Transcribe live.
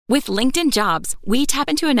With LinkedIn Jobs, we tap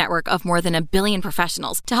into a network of more than 1 billion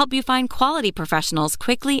professionals to help you find quality professionals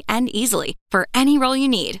quickly and easily for any role you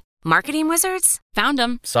need. Marketing wizards? Found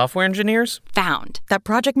them. Software engineers? Found. That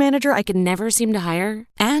project manager I could never seem to hire?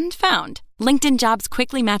 And found. LinkedIn Jobs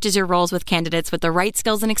quickly matches your roles with candidates with the right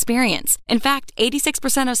skills and experience. In fact,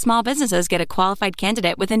 86% of small businesses get a qualified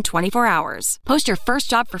candidate within 24 hours. Post your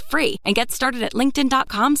first job for free and get started at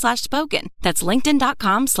linkedin.com/spoken. That's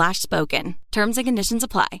linkedin.com/spoken. Terms and conditions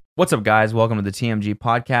apply. What's up, guys? Welcome to the TMG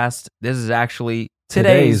podcast. This is actually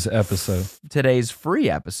Today's episode. Today's free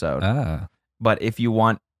episode. But if you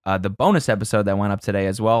want the bonus episode that went up today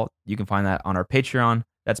as well, you can find that on our Patreon.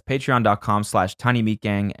 That's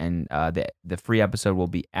patreon.com/tinymeatgang, and the free episode will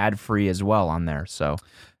be ad-free as well on there. So,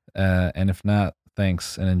 and if not,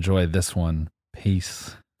 thanks and enjoy this one.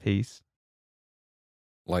 Peace.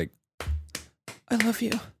 Like, I love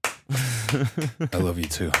you. I love you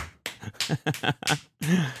too.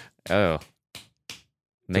 Oh,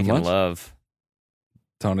 making much? love.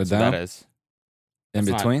 Tone it That's what down. that is. In It's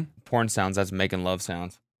not between. porn sounds. That's making love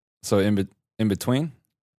sounds. So in between.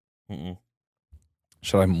 Mm-mm.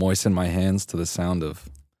 Should I moisten my hands to the sound of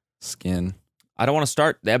skin? I don't want to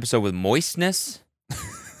start the episode with moistness,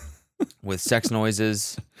 with sex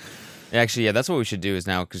noises. Actually, yeah, that's what we should do is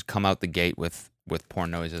now just come out the gate with porn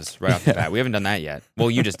noises right off the bat. We haven't done that yet. Well,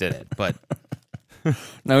 you just did it, but...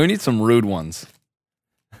 No, we need some rude ones.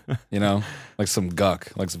 You know? Like some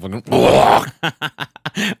guck. Like some fucking...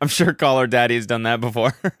 I'm sure Caller Daddy has done that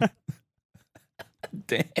before.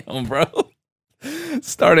 Damn, bro.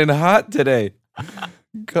 Starting hot today.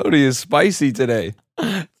 Cody is spicy today.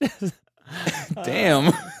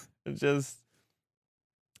 Damn. Just...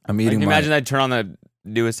 I'm eating my... Imagine I turn on the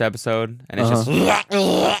newest episode and it's just...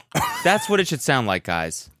 That's what it should sound like,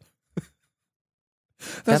 guys.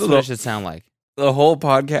 That's what it should sound like. The whole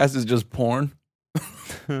podcast is just porn.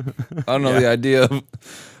 I don't know the idea of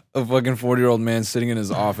a fucking 40-year-old man sitting in his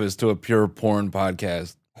office to a pure porn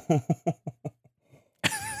podcast.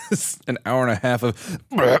 It's an hour and a half of...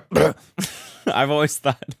 I've always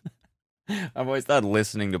thought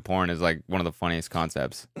listening to porn is like one of the funniest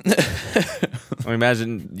concepts.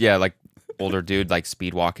 Imagine, like older dude like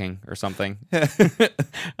speed walking or something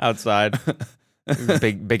outside,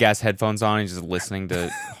 big ass headphones on, he's just listening to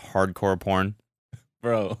hardcore porn.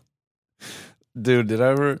 Bro, dude, did I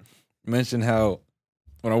ever mention how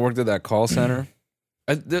when I worked at that call center,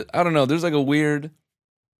 I don't know, there's like a weird...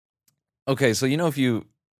 Okay, so you know if you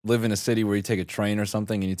live in a city where you take a train or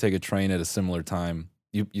something and you take a train at a similar time,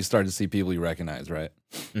 you start to see people you recognize, right?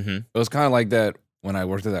 Mm-hmm. It was kind of like that when I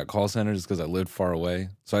worked at that call center just because I lived far away.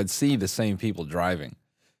 So I'd see the same people driving.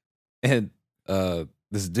 And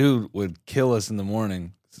this dude would kill us in the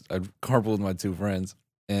morning. I'd carpool with my two friends.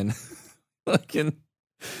 And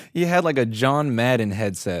he had like a John Madden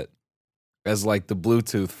headset as like the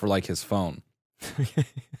Bluetooth for like his phone.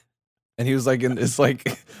 And he was like in this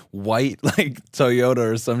like white like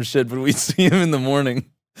Toyota or some shit, but we'd see him in the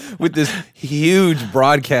morning with this huge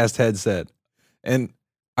broadcast headset. And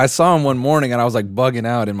I saw him one morning and I was like bugging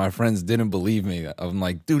out and my friends didn't believe me. I'm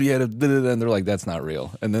like, dude, he had a da-da-da, and they're like, that's not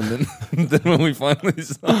real. And then when we finally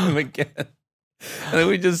saw him again, and then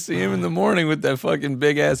we just see him in the morning with that fucking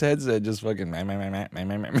big ass headset, just fucking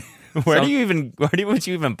Where would you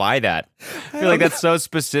even buy that? I feel like that's so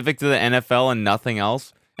specific to the NFL and nothing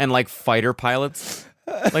else. And like fighter pilots.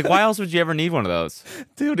 Like, why else would you ever need one of those?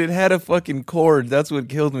 Dude, it had a fucking cord. That's what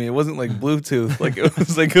killed me. It wasn't like Bluetooth. Like, it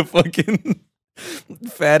was like a fucking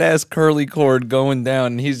fat ass curly cord going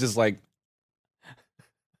down. And he's just like...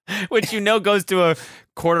 Which goes to a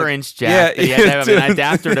 1/4-inch jack. Yeah, that he had to have an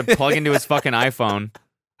adapter to plug into his fucking iPhone.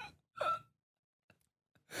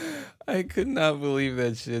 I could not believe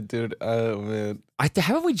that shit, dude. Oh, man.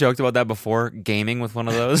 Haven't we joked about that before? Gaming with one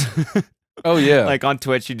of those? Oh, yeah. Like on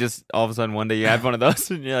Twitch, you just, all of a sudden one day you had one of those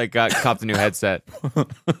and you like copped a new headset.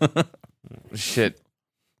 Shit.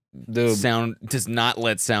 Dude. Sound does not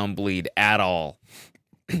let sound bleed at all.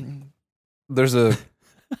 There's a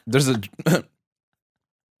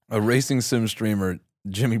racing sim streamer,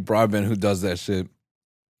 Jimmy Broadbent, who does that shit.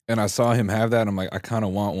 And I saw him have that and I'm like, I kind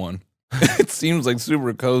of want one. It seems like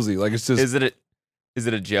super cozy. Like it's just... Is it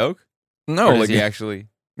a joke? No. Or like is he actually...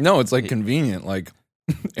 No, it's like convenient. Like...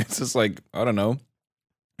 It's just like, I don't know.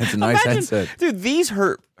 It's a nice headset. Dude, these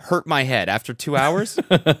hurt my head after 2 hours.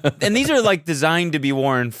 And these are like designed to be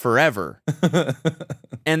worn forever.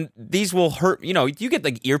 And these will hurt, you get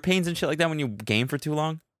like ear pains and shit like that when you game for too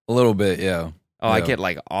long. A little bit, yeah. Oh, yeah. I get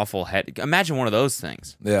like awful head. Imagine one of those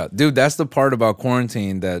things. Yeah, dude, that's the part about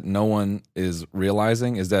quarantine that no one is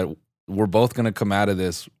realizing is that we're both going to come out of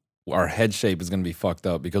this. Our head shape is going to be fucked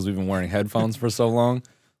up because we've been wearing headphones for so long.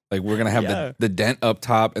 Like we're gonna have the dent up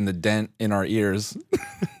top and the dent in our ears.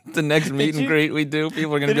 The next meet and greet we do,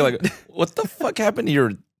 people are gonna be like, "What the fuck happened to your?"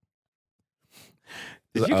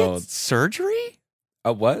 Did you get surgery?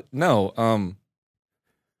 What? No.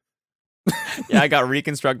 Yeah, I got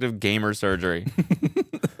reconstructive gamer surgery.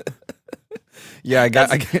 Yeah, I got.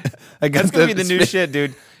 That's gonna be the new shit,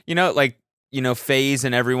 dude. You know, like FaZe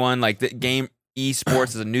and everyone, like the game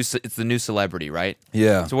esports is it's the new celebrity, right?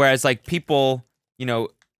 Yeah. So whereas like people,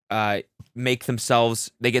 make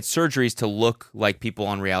themselves, they get surgeries to look like people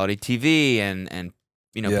on reality TV and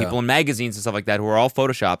people in magazines and stuff like that who are all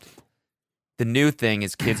photoshopped. The new thing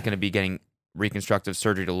is kids going to be getting reconstructive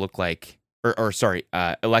surgery to look like,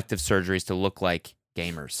 elective surgeries to look like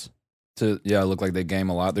gamers. To look like they game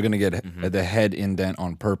a lot. They're gonna get the head indent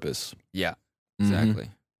on purpose. Yeah, exactly.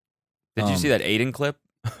 Did you see that Aiden clip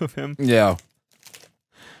of him? Yeah,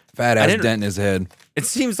 fat ass dent in his head. It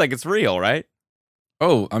seems like it's real, right?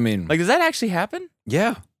 Oh, I mean, like, does that actually happen?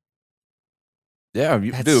 Yeah, yeah,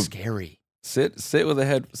 that's scary. Sit with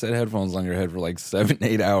set headphones on your head for like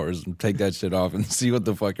 7-8 hours and take that shit off and see what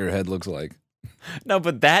the fuck your head looks like. No,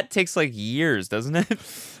 but that takes like years, doesn't it?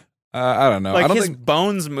 I don't know. Like I don't his think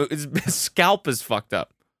bones move. His scalp is fucked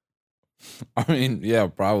up. I mean, yeah,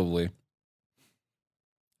 probably.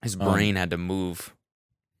 His brain had to move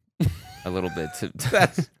a little bit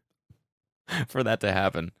for that to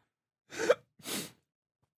happen.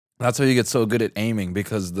 That's how you get so good at aiming,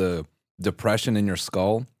 because the depression in your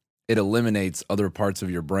skull, it eliminates other parts of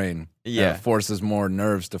your brain. Yeah, it forces more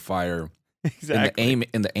nerves to fire. Exactly.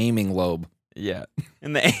 In the aiming lobe. Yeah,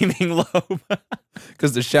 in the aiming lobe.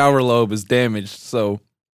 Because the shower lobe is damaged, so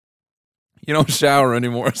you don't shower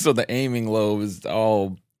anymore. So the aiming lobe is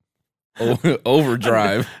all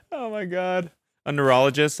overdrive. Oh my god! A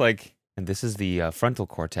neurologist, and this is the frontal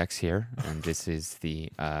cortex here, and this is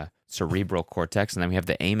the cerebral cortex, and then we have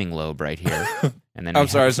the aiming lobe right here. And then I'm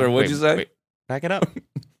sorry, sir. What'd you say? Wait, back it up.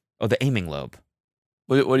 Oh, the aiming lobe.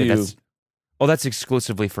 What do you? That's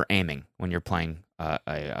exclusively for aiming when you're playing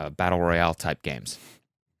a battle royale type games.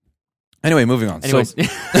 Anyway, moving on. Anyways.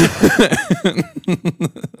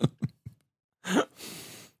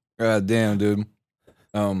 God damn, dude.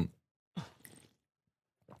 I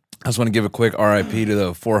just want to give a quick RIP to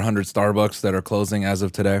the 400 Starbucks that are closing as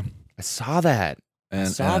of today. I saw that.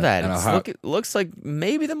 It looks like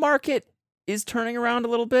maybe the market is turning around a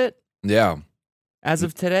little bit. Yeah. As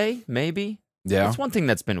of today, maybe. Yeah. That's one thing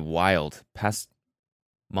that's been wild past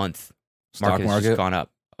month. Stock market has market just gone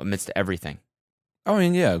up amidst everything. I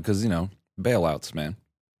mean, yeah, because, bailouts, man.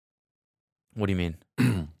 What do you mean?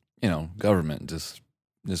 Government just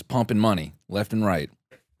pumping money left and right.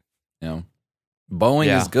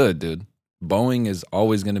 Boeing is good, dude. Boeing is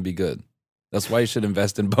always going to be good. That's why you should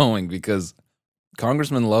invest in Boeing, because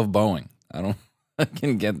congressmen love Boeing. I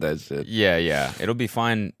can get that shit. Yeah. It'll be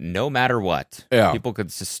fine no matter what. Yeah. People could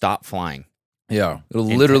just stop flying. Yeah. It'll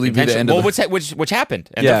literally be the end of which happened.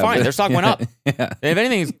 And they're fine. Their stock went up. Yeah. If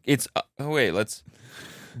anything, it's...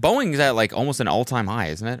 Boeing's at like almost an all-time high,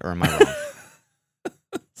 isn't it? Or am I wrong?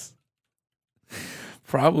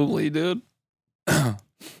 Probably, dude.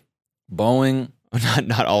 Boeing...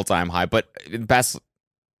 Not all-time high, but in past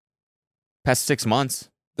 6 months...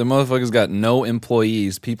 The motherfuckers got no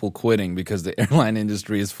employees, people quitting because the airline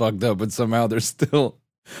industry is fucked up, but somehow they're still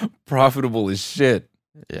profitable as shit.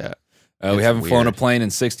 Yeah. We haven't flown a plane in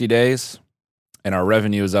 60 days, and our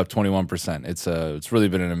revenue is up 21%. It's really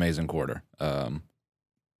been an amazing quarter.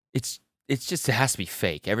 It's just, it has to be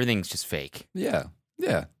fake. Everything's just fake. Yeah.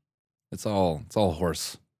 It's all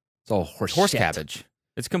horse. It's all horse shit. Cabbage.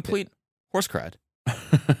 It's complete horse crud. I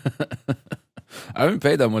haven't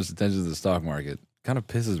paid that much attention to the stock market. Kind of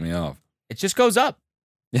pisses me off. It just goes up.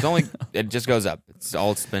 It just goes up. It's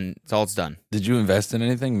all it's done. Did you invest in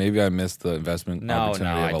anything? Maybe I missed the investment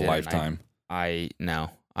opportunity of a didn't. lifetime. I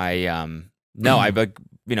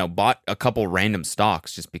bought a couple random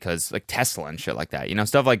stocks just because, like Tesla and shit like that.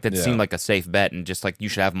 Stuff like that seemed like a safe bet, and just like you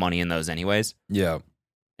should have money in those anyways. Yeah.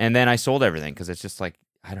 And then I sold everything because it's just like,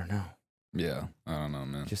 I don't know. Yeah, I don't know,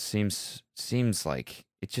 man. It just seems like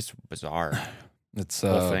it's just bizarre. It's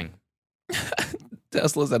the whole thing.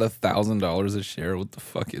 Tesla's at $1,000 a share. What the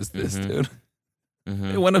fuck is this, dude?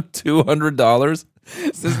 Mm-hmm. It went up $200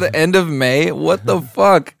 since the end of May. What the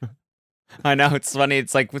fuck? I know, it's funny.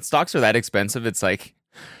 It's like when stocks are that expensive, it's like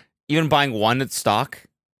even buying one stock,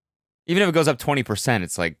 even if it goes up 20%,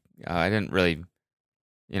 it's like I didn't really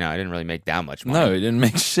make that much money. No, it didn't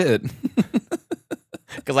make shit.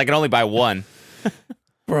 Because I can only buy one.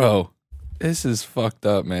 Bro, this is fucked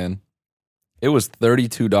up, man. It was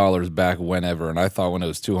 $32 back whenever, and I thought when it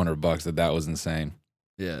was $200 that was insane.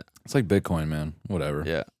 Yeah. It's like Bitcoin, man. Whatever.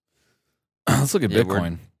 Yeah. Let's look at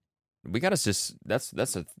Bitcoin. We gotta just that's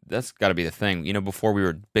got to be the thing. Before we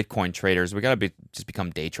were Bitcoin traders, we gotta just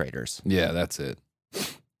become day traders. Yeah, that's it.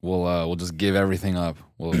 We'll just give everything up.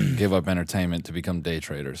 We'll give up entertainment to become day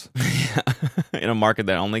traders. In a market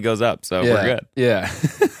that only goes up, so we're good. Yeah.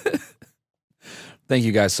 Thank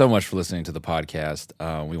you guys so much for listening to the podcast.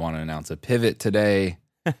 We want to announce a pivot today.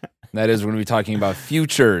 That is, we're going to be talking about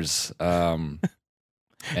futures.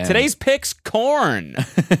 Today's pick's corn.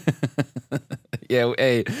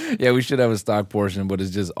 We should have a stock portion, but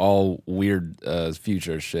it's just all weird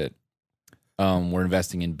future shit. We're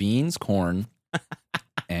investing in beans, corn,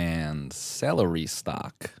 and celery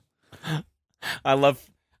stock. I love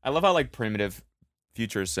how like primitive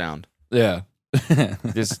futures sound. Yeah.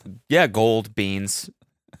 Just gold, beans,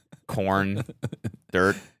 corn,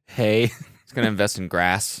 dirt, hay. He's gonna invest in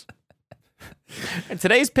grass. And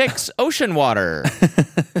today's pick's ocean water.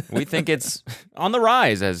 We think it's on the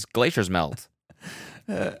rise as glaciers melt.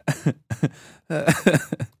 I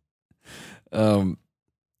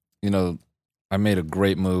made a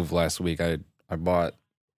great move last week. I bought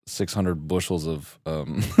 600 bushels of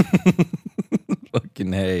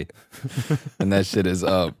fucking hay, and that shit is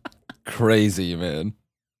up crazy, man.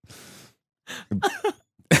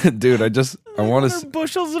 Dude, I want to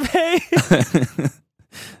bushels of hay.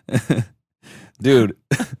 Dude,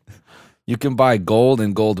 you can buy gold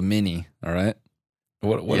and gold mini. All right.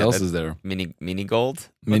 What else is there? Mini gold.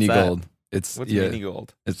 Mini What's that? gold. What's mini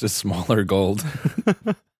gold? It's just smaller gold.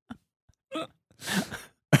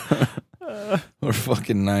 We're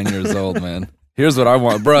fucking 9 years old, man. Here's what I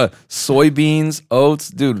want, bruh. Soybeans, oats,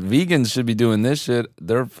 dude. Vegans should be doing this shit.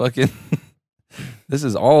 They're fucking. This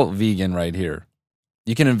is all vegan right here.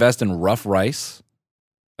 You can invest in rough rice.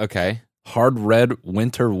 Okay. Hard red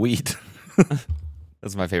winter wheat.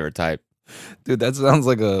 That's my favorite type. Dude, that sounds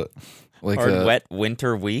like a wet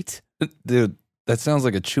winter wheat. Dude, that sounds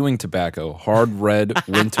like a chewing tobacco. Hard red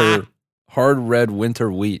winter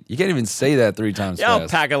wheat. You can't even say that 3 times fast. I'll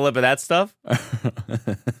pack a lip of that stuff.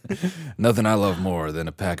 Nothing I love more than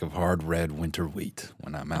a pack of hard red winter wheat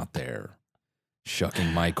when I'm out there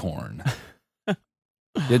shucking my corn.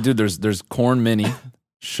 Yeah, dude, there's corn mini,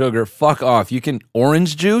 sugar. Fuck off. You can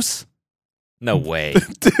orange juice? No way.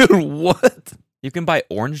 Dude, what? You can buy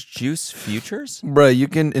orange juice futures? Bruh, you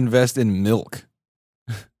can invest in milk.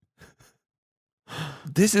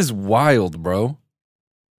 This is wild, bro.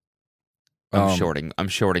 I'm shorting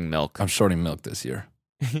milk. I'm shorting milk this year.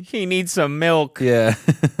 He needs some milk. Yeah.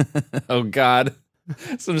 Oh, God.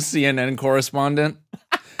 Some CNN correspondent.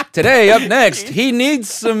 Today, up next, he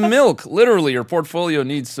needs some milk. Literally, your portfolio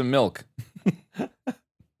needs some milk.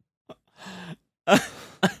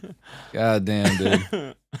 God damn,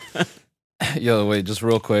 dude. Yo, wait, just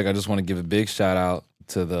real quick. I just want to give a big shout out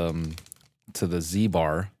to the Z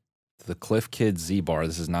Bar, to the Cliff Kids Z Bar.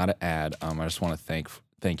 This is not an ad. I just want to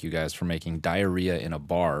thank you guys for making diarrhea in a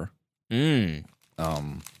bar. You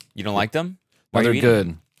don't like them? Well, they're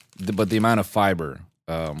good, but the amount of fiber,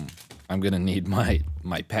 I'm gonna need my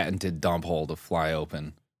patented dump hole to fly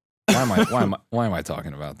open. Why am I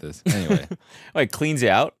talking about this anyway? Oh, it cleans you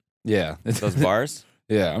out. Yeah, Those bars.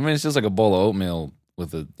 Yeah, I mean it's just like a bowl of oatmeal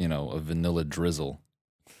with a vanilla drizzle.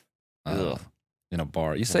 In a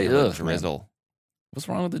bar. You say ugh, drizzle. Man. What's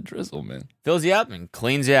wrong with the drizzle, man? Fills you up and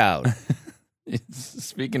cleans you out.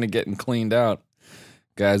 Speaking of getting cleaned out,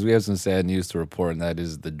 guys, we have some sad news to report, and that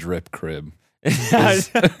is the drip crib. I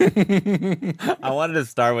wanted to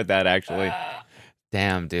start with that actually.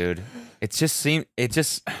 Damn, dude. It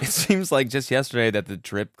seems like just yesterday that the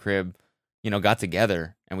drip crib, got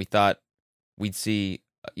together, and we thought we'd see,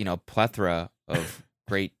 a plethora of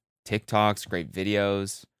great TikToks, great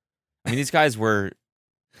videos. I mean, these guys were,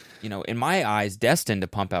 in my eyes, destined to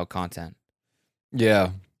pump out content.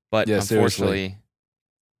 Yeah. But yeah, unfortunately, seriously.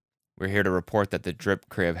 We're here to report that the drip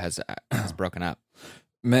crib has broken up.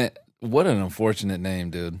 Man, what an unfortunate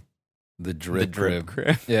name, dude. The drip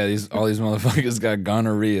crib. Yeah, all these motherfuckers got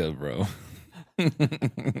gonorrhea, bro.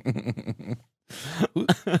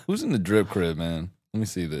 Who's in the drip crib, man? Let me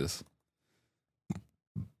see this.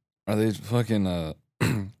 Are they fucking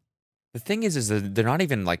The thing is that they're not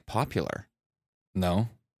even like popular. No.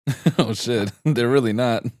 Oh shit. They're really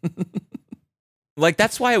not. Like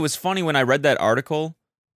that's why it was funny when I read that article.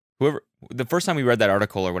 The first time we read that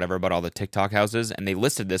article or whatever about all the TikTok houses, and they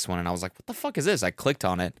listed this one, and I was like, what the fuck is this? I clicked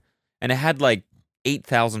on it, and it had like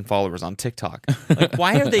 8,000 followers on TikTok. Like,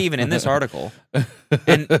 why are they even in this article?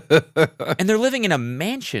 And they're living in a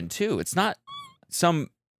mansion too. It's not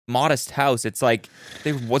some modest house. It's like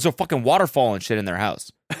there was a fucking waterfall and shit in their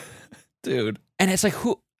house. Dude. And it's like,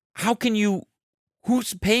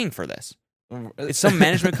 who's paying for this? It's some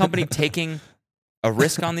management company taking a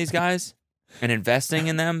risk on these guys and investing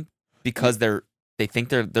in them because they think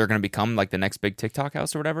they're going to become like the next big TikTok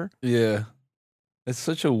house or whatever. Yeah. It's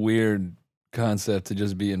such a weird concept to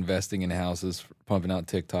just be investing in houses, pumping out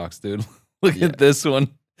TikToks, dude. Look at this one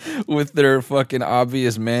with their fucking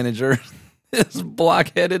obvious manager. This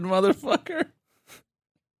blockheaded motherfucker.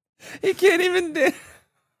 He can't even do.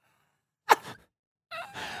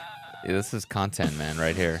 Yeah, this is content, man,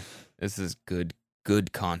 right here. This is good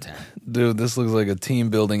content. Dude, this looks like a team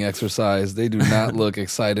building exercise. They do not look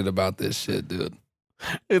excited about this shit, dude.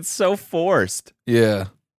 It's so forced. Yeah.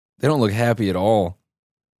 They don't look happy at all.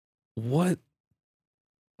 What?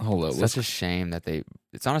 Hold up. It's such a shame that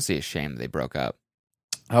it's honestly a shame that they broke up.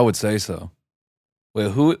 I would say so.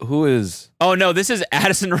 Wait, who is? Oh, no, this is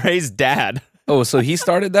Addison Rae's dad. Oh, so he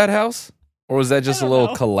started that house? Or was that just a little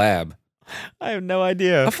know. collab? I have no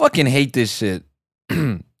idea. I fucking hate this shit.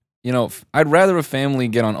 You know, I'd rather a family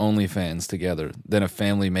get on OnlyFans together than a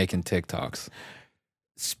family making TikToks.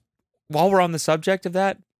 While we're on the subject of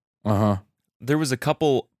that, Uh-huh. there was a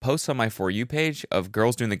couple posts on my For You page of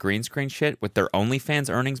girls doing the green screen shit with their OnlyFans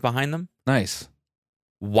earnings behind them. Nice.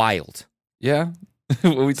 Wild. Yeah?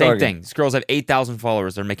 What are we Same talking? thing. These girls have 8,000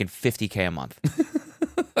 followers. They're making $50K a month.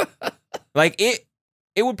 Like, it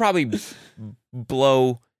would probably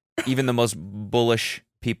blow even the most bullish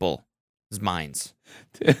people's minds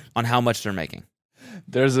on how much they're making.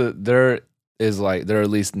 There are at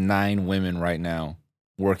least 9 women right now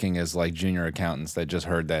working as like junior accountants that just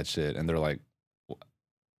heard that shit and they're like,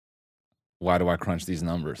 why do I crunch these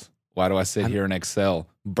numbers? Why do I sit here in Excel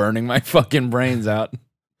burning my fucking brains out?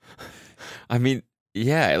 I mean,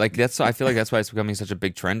 yeah, like I feel like that's why it's becoming such a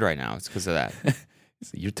big trend right now. It's because of that.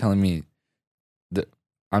 So you're telling me that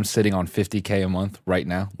I'm sitting on $50K a month right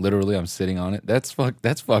now? Literally, I'm sitting on it. That's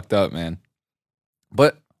fucked up, man.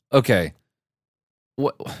 But okay,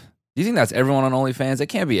 what do you think? That's everyone on OnlyFans? It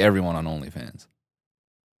can't be everyone on OnlyFans,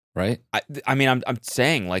 right? I mean, I'm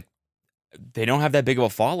saying like they don't have that big of a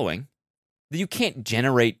following. You can't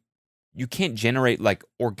generate like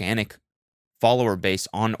organic follower base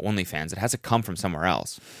on OnlyFans. It has to come from somewhere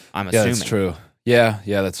else. I'm assuming. Yeah, that's true. Yeah,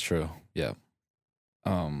 that's true. Yeah.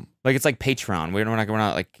 Like it's like Patreon. We're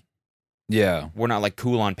not like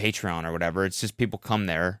cool on Patreon or whatever. It's just people come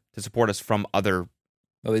there to support us from other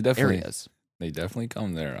areas. They definitely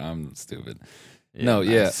come there. I'm stupid. Yeah, no,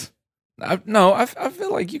 nice. I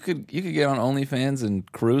feel like you could get on OnlyFans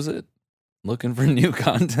and cruise it, looking for new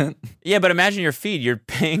content. Yeah, but imagine your feed. You're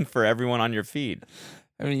paying for everyone on your feed.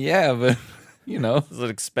 I mean, yeah, but you know, It's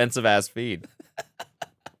an expensive ass feed.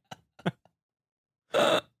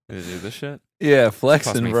 Did you do this shit? yeah, Cost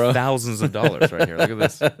flexing, me bro. thousands of dollars right here. Look at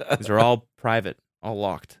this. These are all private, all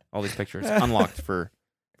locked. All these pictures unlocked for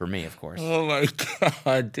me, of course. Oh my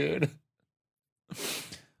god, dude.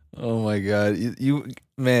 Oh my god, you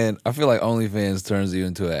man, I feel like OnlyFans turns you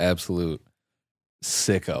into an absolute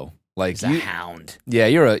sicko. Like He's a hound. yeah,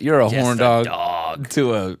 you're a Just horn a dog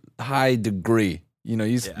to a high degree. You know,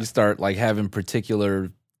 you start like having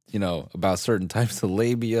particular, you know, about certain types of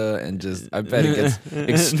labia, and just I bet it gets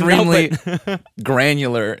extremely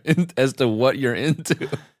granular as to what you're into.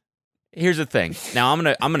 Here's the thing. Now I'm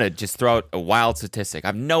gonna just throw out a wild statistic. I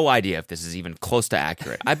have no idea if this is even close to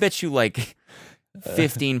accurate. I bet you like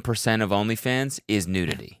 15% of OnlyFans is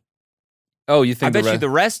nudity. Oh, you think? I bet you the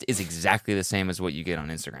rest is exactly the same as what you get on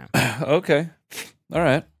Instagram. Okay, all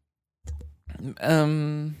right.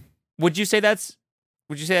 Would you say that's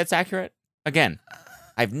accurate? Again,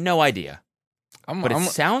 I have no idea. But it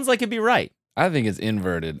sounds like it'd be right. I think it's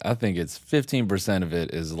inverted. I think it's 15% of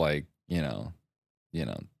it is like, you know,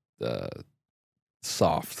 the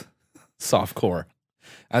soft core.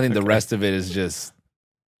 I think the rest of it is just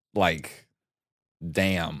like,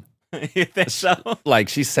 damn. You think so? Like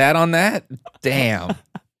she sat on that? Damn.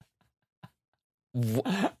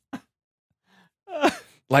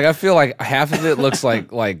 Like I feel like half of it looks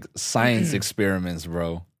like science experiments,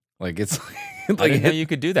 bro. Like it's I didn't know you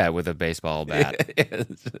could do that with a baseball bat.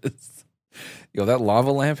 Yo, that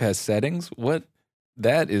lava lamp has settings? What?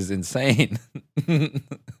 That is insane.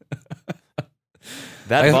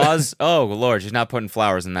 That vase, oh Lord, she's not putting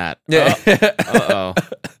flowers in that. Yeah. Uh-oh.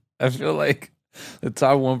 I feel like the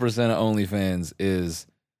top 1% of OnlyFans is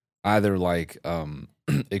either like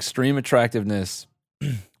extreme attractiveness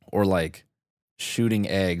or like shooting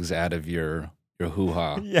eggs out of your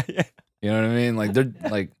hoo-ha. Yeah. You know what I mean? Like they're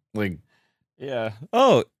like Yeah.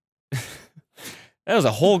 Oh. That was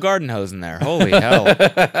a whole garden hose in there. Holy hell.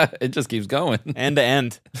 It just keeps going. End to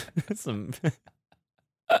end.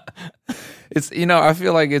 It's, you know, I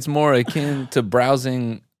feel like it's more akin to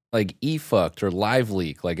browsing like eFucked or Live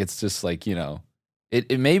Leak. Like it's just like, you know,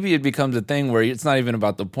 maybe it becomes a thing where it's not even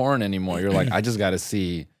about the porn anymore. You're like, I just got to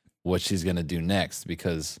see what she's gonna do next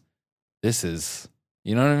because this is,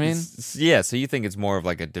 you know what I mean? Yeah. So you think it's more of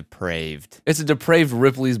like a depraved? It's a depraved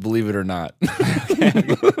Ripley's Believe It or Not.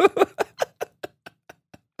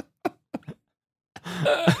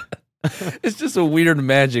 It's just a weird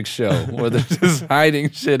magic show where they're just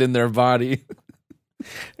hiding shit in their body.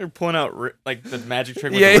 They're pulling out like the magic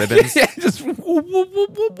trick with the ribbons. Yeah, just whoop, whoop,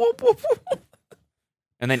 whoop, whoop, whoop, whoop.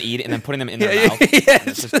 And then eat it, and then putting them in their mouth. Yeah. And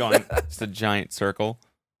it's just going, just a giant circle.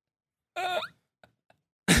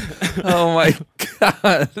 Oh my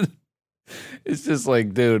God. It's just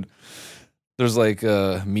like, dude, there's like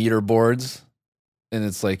meter boards, and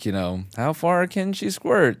it's like, you know, how far can she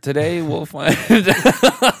squirt? Today we'll find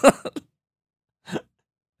out.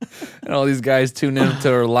 And all these guys tune into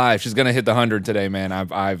her live. She's gonna hit the 100 today, man.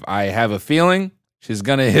 I have a feeling she's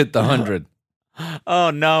gonna hit the 100. Oh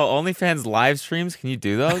no, OnlyFans live streams? Can you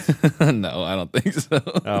do those? No, I don't think so.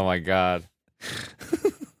 Oh my God.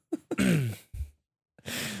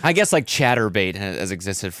 I guess like ChatterBait has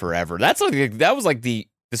existed forever. That was like the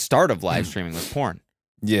start of live streaming with porn.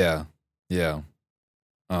 Yeah.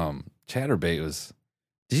 ChatterBait was.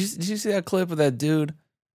 Did you see that clip of that dude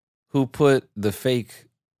who put the fake?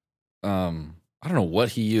 I don't know what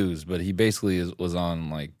he used, but he basically was on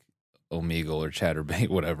like Omegle or ChatterBait,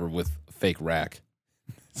 whatever, with fake rack.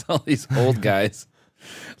 It's all these old guys.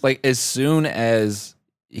 Like as soon as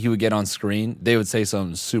he would get on screen, they would say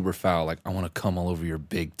something super foul, like, I want to come all over your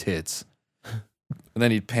big tits. And then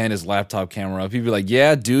he'd pan his laptop camera up. He'd be like,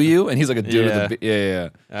 yeah, do you? And he's like a dude with a yeah.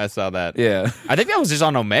 I saw that. Yeah. I think that was just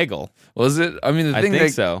on Omegle. Was it? I mean, I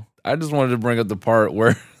think so. I just wanted to bring up the part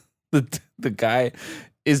where the guy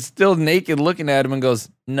is still naked looking at him and goes,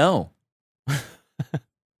 no.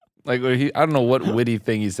 Like, I don't know what witty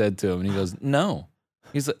thing he said to him. And he goes, no.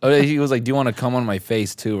 He was like, do you want to come on my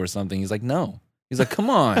face too or something? He's like, no. He's like, come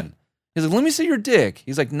on. He's like, let me see your dick.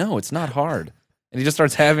 He's like, no, it's not hard. And he just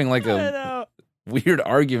starts having like a weird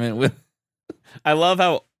argument with. I love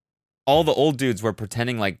how all the old dudes were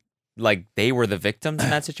pretending like they were the victims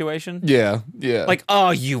in that situation. Yeah. Like,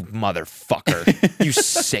 oh, you motherfucker. You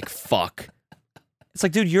sick fuck. It's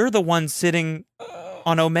like, dude, you're the one sitting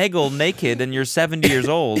on Omegle naked and you're 70 years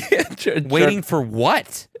old. Waiting for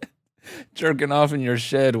what? Jerking off in your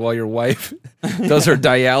shed while your wife does her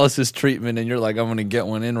dialysis treatment and you're like, I'm going to get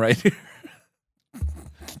one in right here.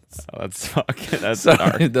 Oh, that's Sorry, dark.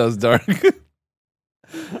 That was dark.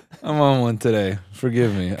 I'm on one today.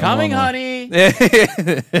 Forgive me. Coming, honey.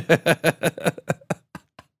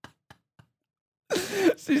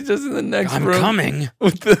 She's just in the next I'm room. coming.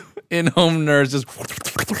 With the in-home nurse just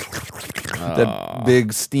that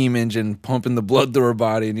big steam engine pumping the blood through her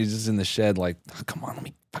body, and he's just in the shed like, oh, come on, let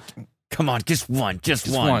me fucking. Come on, just one. Just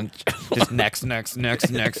next.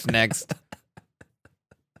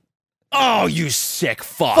 Oh, you sick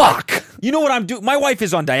fuck. You know what I'm doing? My wife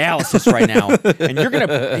is on dialysis right now, and you're going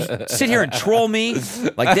to sit here and troll me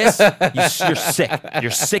like this? You're sick.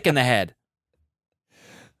 You're sick in the head.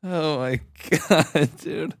 Oh, my God,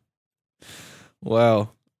 dude. Wow.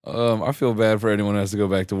 I feel bad for anyone who has to go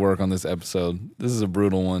back to work on this episode. This is a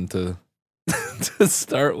brutal one to to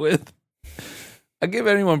start with. I give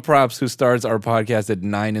anyone props who starts our podcast at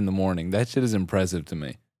 9 a.m. That shit is impressive to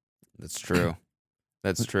me. That's true.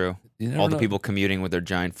 That's true. All the people commuting with their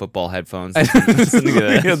giant football headphones.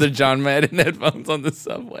 The John Madden headphones on the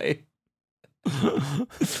subway.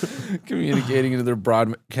 Communicating into their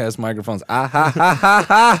broadcast microphones. Ah ha ha ha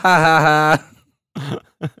ha ha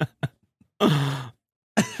ha.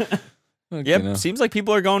 Yep. Seems like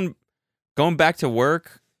people are going back to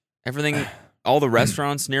work. Everything, all the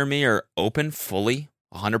restaurants near me are open fully,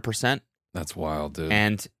 100%. That's wild, dude.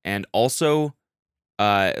 And also,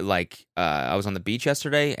 I was on the beach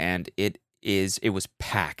yesterday, and it was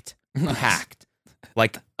packed,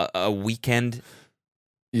 like a weekend.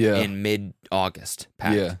 Yeah. In mid-August,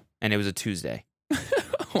 packed. Yeah. And it was a Tuesday. So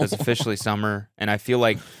it's officially summer, and I feel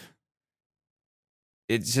like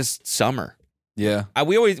it's just summer. Yeah. I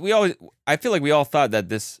feel like we all thought that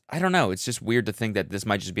this, I don't know, it's just weird to think that this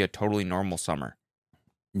might just be a totally normal summer.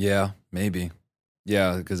 Yeah, maybe.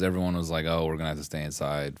 Yeah, because everyone was like, oh, we're going to have to stay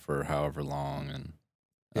inside for however long. And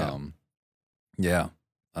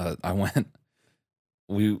I went,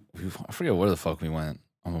 I forget where the fuck we went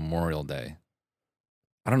on Memorial Day.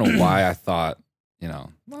 I don't know why I thought,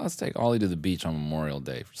 let's take Ollie to the beach on Memorial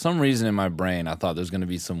Day. For some reason in my brain, I thought there's going to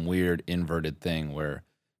be some weird inverted thing where,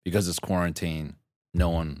 because it's quarantine, no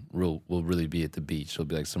one will really be at the beach. It'll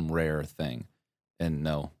be like some rare thing. And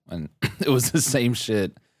no. And it was the same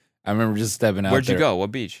shit. I remember just stepping out Where'd there. you go?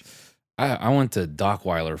 What beach? I went to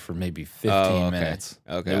Dockweiler for maybe 15 minutes.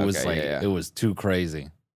 Okay, It was okay, yeah. it was too crazy.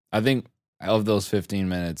 I think of those 15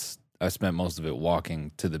 minutes, I spent most of it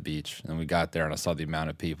walking to the beach, and we got there and I saw the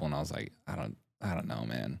amount of people and I was like, I don't know,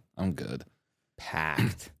 man. I'm good.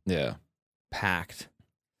 Packed. Yeah. Packed.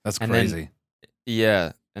 That's And crazy.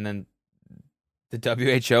 Yeah. And then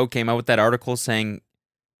the WHO came out with that article saying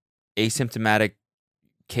asymptomatic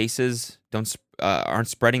cases aren't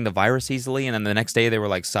spreading the virus easily. And then the next day they were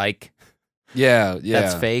like, psych, Yeah.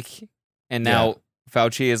 that's fake. And now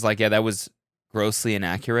Fauci is like, yeah, that was grossly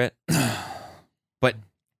inaccurate. But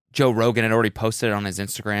Joe Rogan had already posted it on his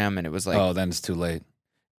Instagram, and it was like, oh, then it's too late.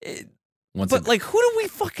 but like, who do we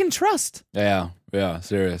fucking trust? Yeah,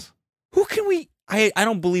 serious. Who can we? I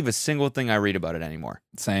don't believe a single thing I read about it anymore.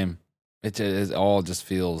 Same. It all just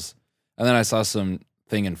feels. And then I saw some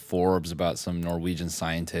thing in Forbes about some Norwegian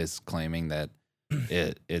scientist claiming that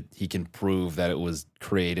he can prove that it was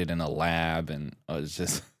created in a lab, and it's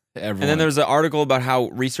just everyone. And then there's an article about how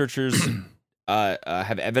researchers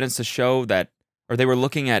have evidence to show that, or they were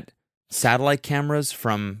looking at satellite cameras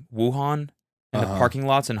from Wuhan, and the parking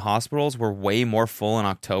lots in hospitals were way more full in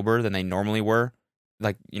October than they normally were,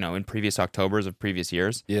 like, in previous Octobers of previous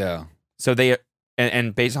years. Yeah. So they,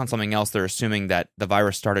 and based on something else, they're assuming that the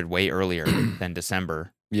virus started way earlier than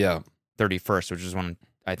December 31st, which is when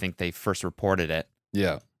I think they first reported it.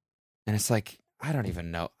 Yeah. And it's like, I don't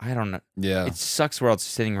even know. I don't know. Yeah. It sucks we're all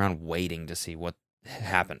sitting around waiting to see what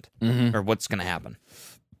happened or what's going to happen.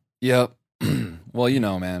 Yep.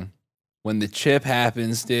 Well, man, when the chip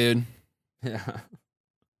happens, dude. Yeah.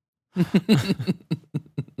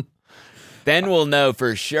 Then we'll know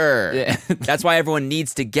for sure. Yeah. That's why everyone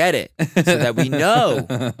needs to get it, so that we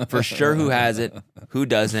know for sure who has it, who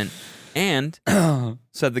doesn't, and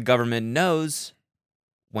so the government knows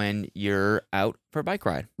when you're out for a bike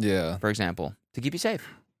ride, Yeah. for example, to keep you safe.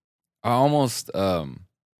 I almost, I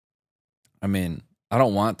don't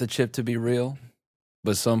want the chip to be real,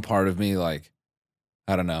 but some part of me, like,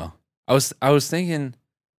 I don't know. I was thinking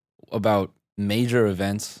about major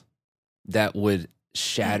events that would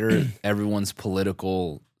shatter everyone's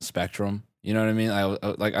political spectrum. You know what I mean?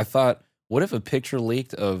 I thought, what if a picture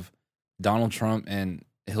leaked of Donald Trump and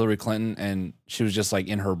Hillary Clinton, and she was just like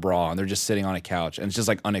in her bra, and they're just sitting on a couch, and it's just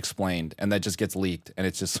like unexplained, and that just gets leaked, and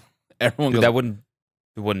it's just everyone goes. That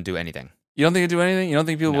wouldn't do anything. You don't think it'd do anything? You don't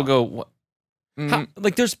think people will go? What? How,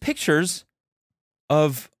 like, there's pictures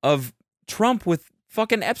of Trump with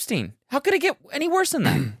fucking Epstein. How could it get any worse than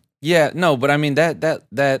that? Yeah, no, but I mean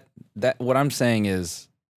that what I'm saying is,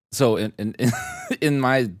 so in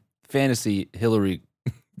my fantasy Hillary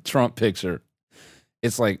Trump picture,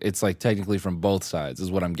 it's like technically from both sides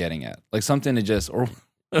is what I'm getting at. Like something to just, or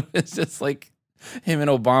it's just like him and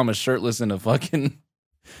Obama shirtless in a jacuzzi,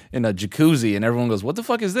 and everyone goes, "What the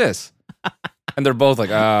fuck is this?" And they're both like,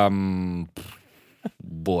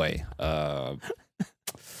 boy,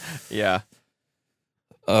 Yeah.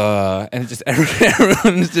 and just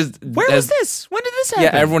everyone's just Where was this? When did this happen?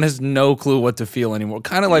 Yeah, everyone has no clue what to feel anymore.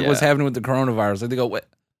 Kind of like what's happening with the coronavirus. Like they go, "What?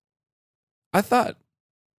 I thought,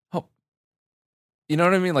 oh, you know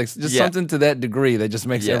what I mean? Like just something to that degree that just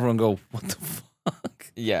makes everyone go, what the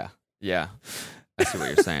fuck?" Yeah. I see what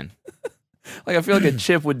you're saying. Like I feel like a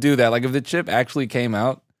chip would do that. Like if the chip actually came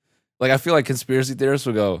out, like I feel like conspiracy theorists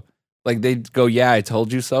would go, like they'd go, "Yeah, I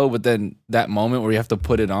told you so," but then that moment where you have to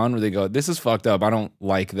put it on, where they go, "This is fucked up. I don't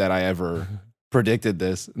like that I ever predicted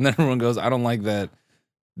this," and then everyone goes, "I don't like that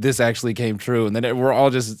this actually came true," and then we're all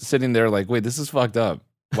just sitting there like, "Wait, this is fucked up.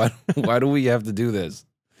 Why do we have to do this?"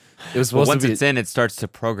 It was supposed once to be. it's in, it starts to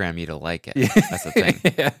program you to like it. Yeah. That's the thing.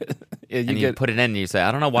 Yeah, and you put it in, and you say,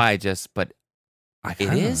 "I don't know why, but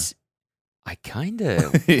it is. I kind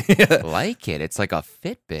of like it. It's like a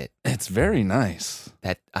Fitbit It's very nice.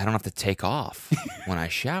 that I don't have to take off when I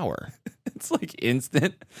shower." It's like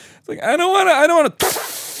instant. It's like I don't want to.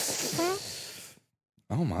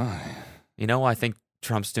 Oh my! I think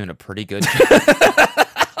Trump's doing a pretty good job.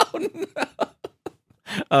 Oh no!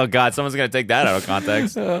 Oh God, someone's gonna take that out of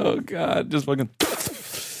context. Oh God! Just fucking.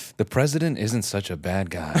 The president isn't such a bad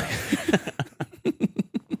guy.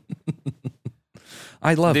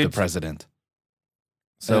 I love the president.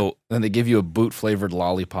 So then they give you a boot flavored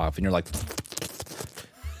lollipop, and you're like,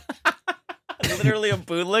 Literally a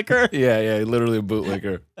bootlicker. yeah, literally a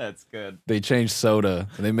bootlicker. That's good. They change soda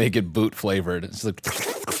and they make it boot flavored. It's like,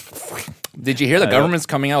 did you hear the government's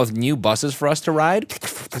coming out with new buses for us to ride?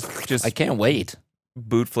 Just I can't wait.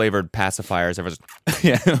 boot flavored pacifiers. Everyone's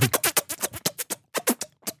Yeah.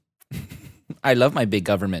 I love my big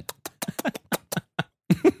government.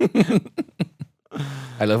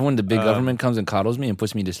 I love when the big government comes and coddles me and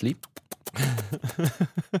puts me to sleep.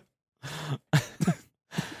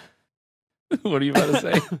 What are you about to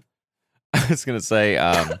say? I was gonna say,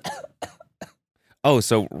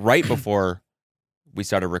 so right before we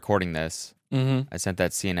started recording this, I sent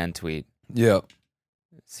that CNN tweet. Yeah.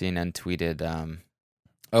 CNN tweeted,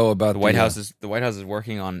 About the White House is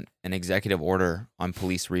working on an executive order on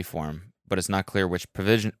police reform, but it's not clear which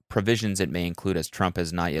provisions it may include, as Trump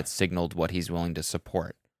has not yet signaled what he's willing to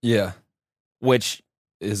support. Yeah. Which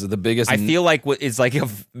is the biggest. I feel like is like a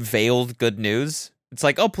veiled good news. It's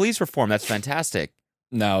like, oh, police reform, that's fantastic.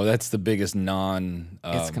 No, that's the biggest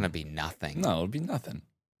it's gonna be nothing. No, it'll be nothing.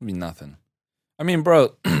 It'll be nothing. I mean,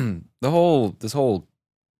 bro, this whole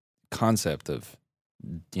concept of,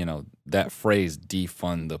 that phrase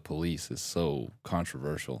 "defund the police" is so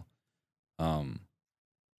controversial.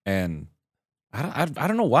 And I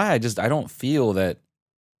don't know why. I don't feel that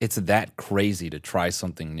it's that crazy to try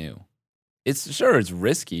something new. It's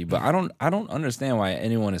risky, but I don't understand why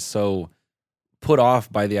anyone is so put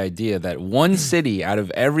off by the idea that one city out of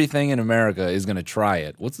everything in America is going to try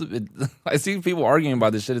it. I see people arguing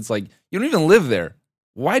about this shit. It's like, you don't even live there.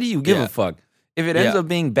 Why do you give a fuck? If it ends up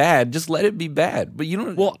being bad, just let it be bad. But you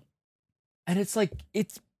don't. Well, and it's like,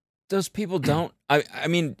 those people don't. I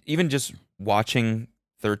mean, even just watching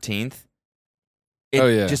 13th,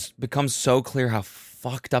 it just becomes so clear how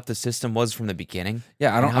fucked up the system was from the beginning.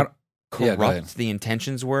 Yeah, how corrupt the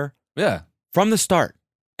intentions were. Yeah, from the start,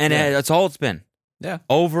 and that's all it's been. Yeah,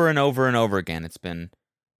 over and over and over again. It's been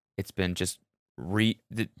just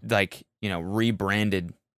rebranded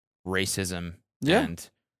racism. Yeah.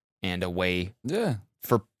 And a way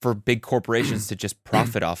for big corporations to just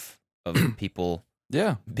profit off of people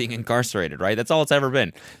being incarcerated, right? That's all it's ever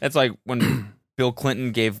been. That's like when Bill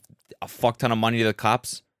Clinton gave a fuck ton of money to the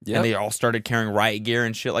cops and they all started carrying riot gear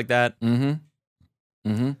and shit like that.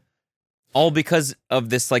 All because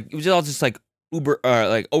of this, like, it was all just like over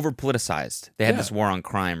politicized. They had this war on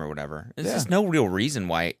crime or whatever. There's just no real reason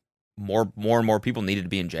why more and more people needed to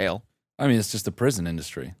be in jail. I mean, it's just the prison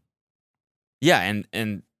industry. Yeah,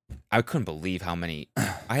 and I couldn't believe how many.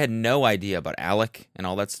 I had no idea about Alec and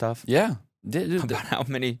all that stuff. Yeah, about how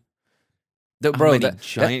many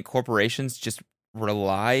giant corporations just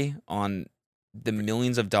rely on the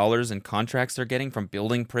millions of dollars in contracts they're getting from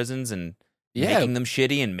building prisons and making them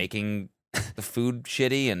shitty and making the food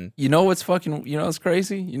shitty. And what's what's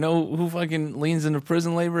crazy? Who fucking leans into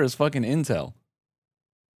prison labor is fucking Intel.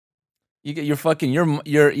 You get your fucking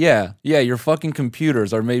your fucking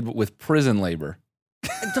computers are made with prison labor.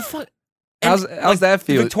 The fuck? How's that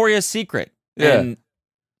feel? Victoria's Secret and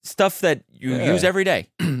stuff that you use every day.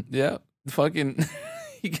 Yeah, fucking.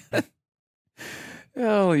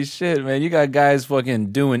 Holy shit, man! You got guys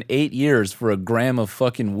fucking doing 8 years for a gram of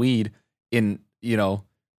fucking weed in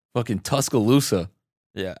fucking Tuscaloosa.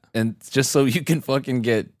 Yeah, and just so you can fucking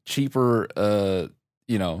get cheaper,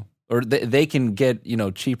 or they can get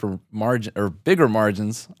cheaper margin or bigger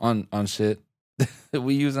margins on shit that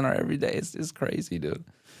we use in our everyday. It's crazy, dude.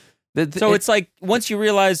 It's like, once you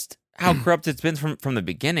realized how corrupt it's been from the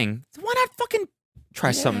beginning, why not fucking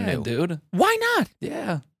try something new, dude? Why not?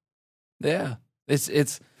 Yeah.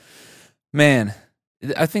 It's man.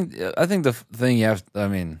 I think the thing you have. I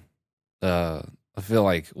mean, I feel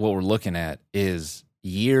like what we're looking at is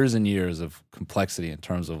years and years of complexity in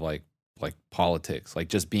terms of like politics, like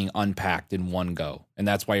just being unpacked in one go. And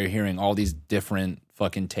that's why you're hearing all these different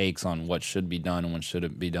fucking takes on what should be done and what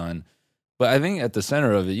shouldn't be done. But I think at the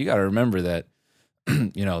center of it, you got to remember that,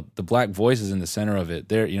 the black voices in the center of it,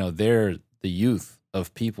 they're the youth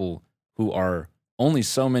of people who are only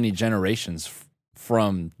so many generations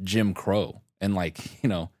from Jim Crow and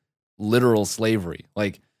literal slavery.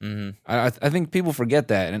 Like, I think people forget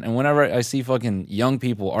that. And whenever I see fucking young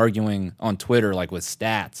people arguing on Twitter, like with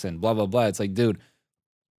stats and blah, blah, blah, it's like, dude,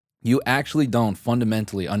 you actually don't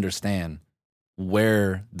fundamentally understand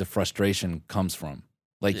where the frustration comes from.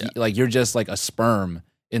 Like you're just like a sperm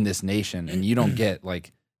in this nation, and you don't get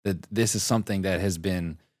like that this is something that has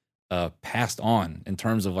been passed on in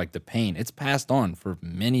terms of like the pain. It's passed on for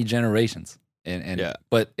many generations.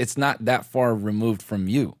 But it's not that far removed from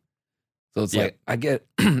you. So it's like, I get,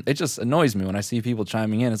 it just annoys me when I see people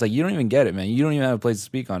chiming in. It's like, you don't even get it, man. You don't even have a place to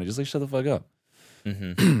speak on it. Just like, shut the fuck up.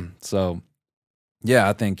 So, yeah,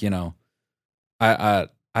 I think, I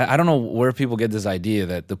don't know where people get this idea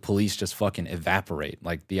that the police just fucking evaporate.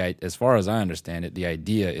 Like, as far as I understand it, the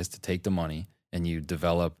idea is to take the money and you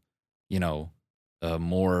develop,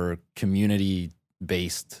 more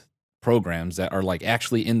community-based programs that are like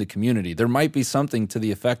actually in the community. There might be something to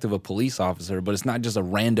the effect of a police officer, but it's not just a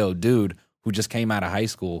rando dude who just came out of high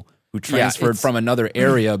school who transferred from another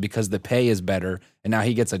area because the pay is better, and now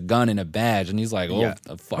he gets a gun and a badge and he's like,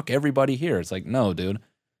 fuck everybody here. It's like, no, dude.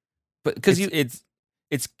 But because it's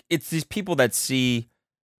these people that see,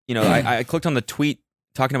 you know, I clicked on the tweet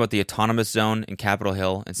talking about the autonomous zone in Capitol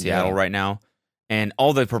Hill in Seattle right now, and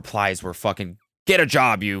all the replies were fucking get a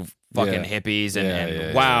job, you fucking hippies,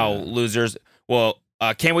 and wow, losers. Well,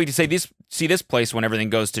 can't wait to see this place when everything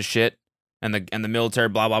goes to shit, and the military,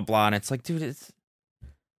 blah blah blah. And it's like, dude, it's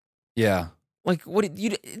like what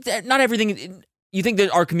you not everything. You think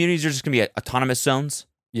that our communities are just gonna be autonomous zones?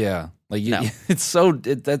 Yeah, like No. it's so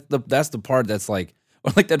that's the part that's like.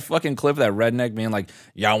 Or like that fucking clip of that redneck being like,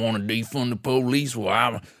 y'all want to defund the police?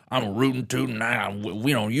 Well, I'm rooting tooting now.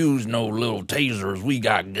 We don't use no little tasers. We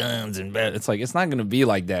got guns and it's like, it's not going to be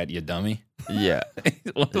like that, you dummy. Yeah.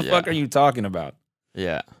 What the fuck are you talking about?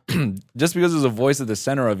 Yeah. Just because there's a voice at the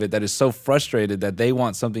center of it that is so frustrated that they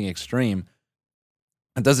want something extreme,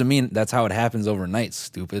 it doesn't mean that's how it happens overnight,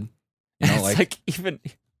 stupid. You know, It's like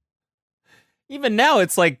even now,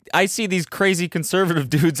 it's like I see these crazy conservative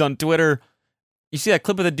dudes on Twitter. You see that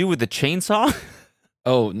clip of the dude with the chainsaw?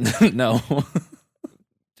 Oh, no.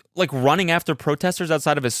 Like running after protesters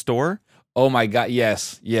outside of his store? Oh my God,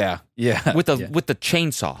 yes. Yeah. With the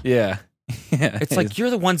chainsaw. Yeah. It's like you're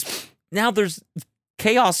the ones now there's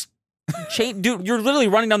chaos. Dude, you're literally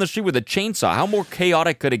running down the street with a chainsaw. How more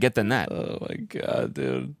chaotic could it get than that? Oh my God,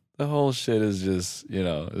 dude. The whole shit is just, you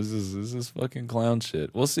know, this is fucking clown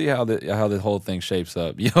shit. We'll see how the whole thing shapes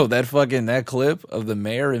up. Yo, that clip of the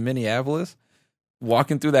mayor in Minneapolis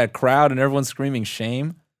walking through that crowd and everyone screaming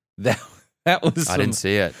shame. That was I didn't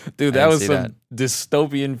see it. Dude, that was some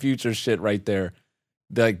dystopian future shit right there.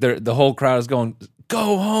 Like the whole crowd is going,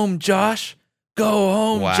 "Go home, Josh. Go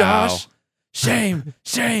home, Wow. Josh. Shame,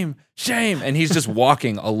 shame, shame." And he's just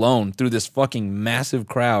walking alone through this fucking massive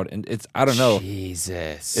crowd. And it's, I don't know.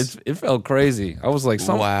 Jesus. It felt crazy. I was like,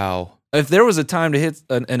 wow. If there was a time to hit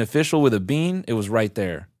an official with a bean, it was right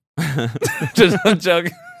there. I'm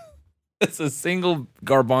joking. It's a single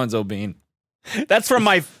garbanzo bean. That's from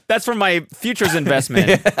my futures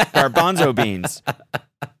investment. Garbanzo beans.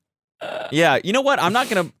 Yeah, you know what? I'm not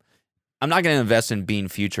gonna invest in bean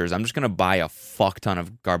futures. I'm just gonna buy a fuck ton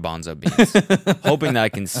of garbanzo beans, hoping that I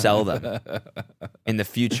can sell them in the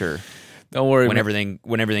future. Don't worry. When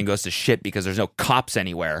everything goes to shit because there's no cops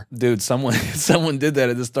anywhere. Dude, someone did that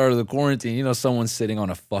at the start of the quarantine. You know, someone's sitting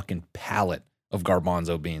on a fucking pallet of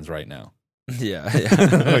garbanzo beans right now. Yeah.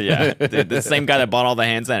 Oh yeah. Dude, the same guy that bought all the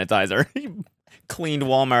hand sanitizer. He cleaned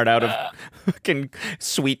Walmart out of fucking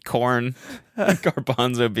sweet corn,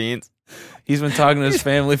 garbanzo beans. He's been talking to his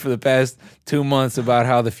family for the past 2 months about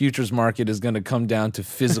how the futures market is going to come down to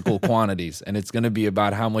physical quantities, and it's going to be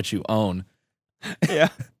about how much you own. Yeah.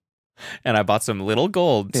 And I bought some little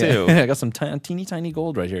gold too. Yeah, I got some teeny tiny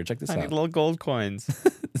gold right here. Check this Tiny out. little gold coins.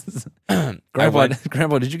 Grandpa,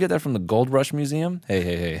 did you get that from the Gold Rush Museum?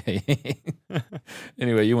 Hey.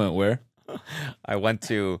 Anyway, you went where? I went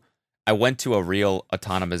to a real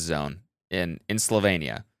autonomous zone in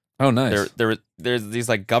Slovenia. Oh, nice. There's these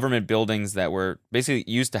like government buildings that were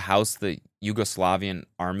basically used to house the Yugoslavian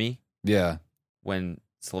army. Yeah. When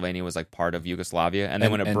Slovenia was like part of Yugoslavia, and then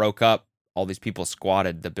when it broke up, all these people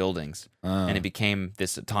squatted the buildings, and it became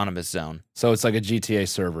this autonomous zone. So it's like a GTA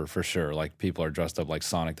server for sure. Like people are dressed up like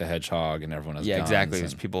Sonic the Hedgehog, and everyone has guns. Exactly.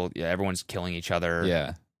 There's people. Yeah, everyone's killing each other.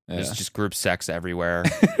 Yeah. There's just group sex everywhere.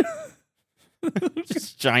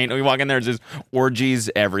 Just giant. We walk in there, there's just orgies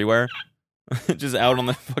everywhere, just out on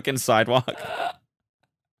the fucking sidewalk.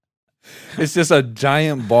 It's just a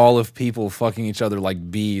giant ball of people fucking each other like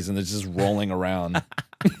bees, and it's just rolling around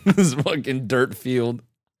this fucking dirt field.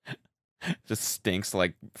 Just stinks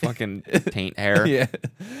like fucking paint hair. Yeah.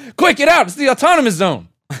 Quick, get out. It's the autonomous zone.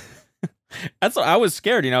 That's what I was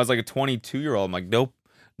scared. You know, I was like a 22-year-old. I'm like,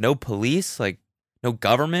 no police, like no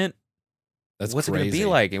government. That's What's crazy. it gonna be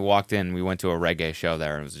like? And we walked in. We went to a reggae show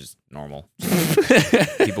there. And it was just normal.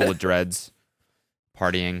 People with dreads,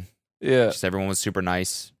 partying. Yeah. Just everyone was super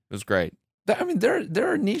nice. It was great. I mean,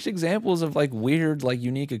 there are niche examples of like weird, like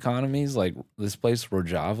unique economies, like this place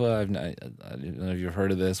Rojava. I don't know if you've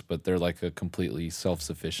heard of this, but they're like a completely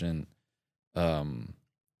self-sufficient,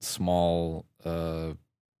 small,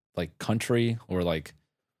 like country, or like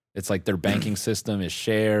it's like their banking system is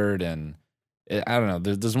shared, and I don't know.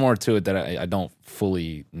 There's more to it that I don't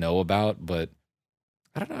fully know about, but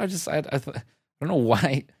I don't know. I don't know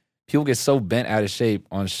why people get so bent out of shape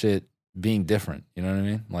on shit being different. You know what I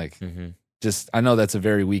mean? Like. Mm-hmm. Just, I know that's a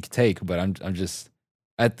very weak take, but I'm just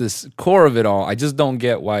at this core of it all. I just don't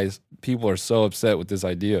get why people are so upset with this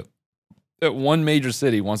idea that one major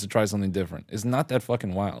city wants to try something different. It's not that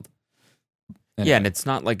fucking wild. Anyway. Yeah, and it's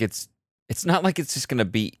not like it's just gonna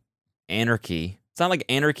be anarchy. It's not like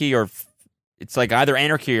anarchy, or it's like either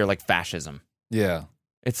anarchy or like fascism. Yeah,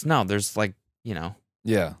 There's like,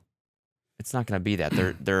 Yeah. it's not going to be that.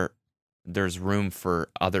 There's room for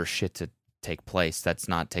other shit to take place that's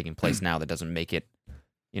not taking place now that doesn't make it,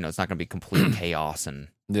 it's not going to be complete chaos and...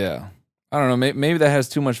 Yeah. I don't know. Maybe that has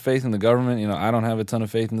too much faith in the government. I don't have a ton of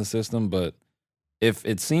faith in the system, but if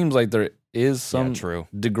it seems like there is some true.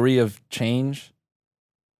 degree of change,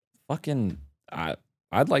 fucking,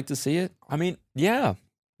 I'd like to see it. I mean, yeah.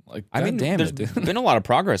 Like, damn there's it, dude. Been a lot of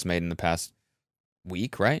progress made in the past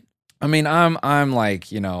week, right? I mean, I'm like,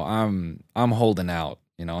 I'm holding out,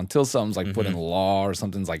 until something's like put in law or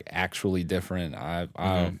something's like actually different. I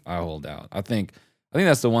hold out. I think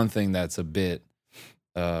that's the one thing that's a bit,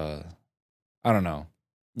 I don't know.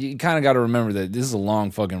 You kind of got to remember that this is a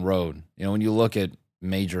long fucking road. When you look at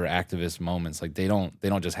major activist moments, like they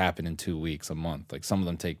don't just happen in 2 weeks, a month. Like some of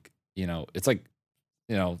them take, it's like,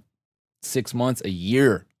 6 months, a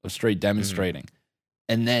year of straight demonstrating.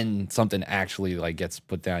 And then something actually like gets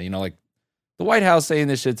put down. Like the White House saying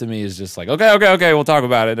this shit to me is just like, okay, we'll talk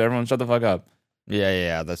about it. Everyone shut the fuck up.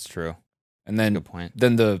 Yeah, that's true. And then, good point.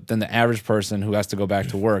 Then the average person who has to go back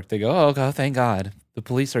to work, they go, oh, God, thank God. The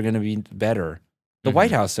police are going to be better. The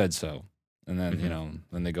White House said so. And then,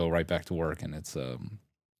 then they go right back to work and it's, would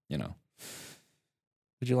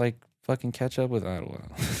you like fucking catch up with, I don't know.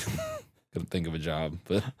 Couldn't think of a job,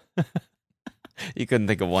 but. You couldn't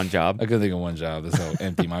think of one job? I couldn't think of one job. That's how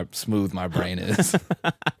empty smooth my brain is.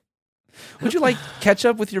 Would you like catch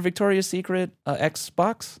up with your Victoria's Secret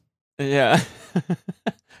Xbox? Yeah.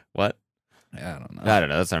 What? Yeah, I don't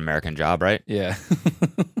know. That's an American job, right? Yeah.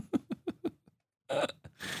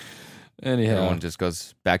 Anyhow. Everyone just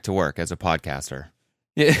goes back to work as a podcaster.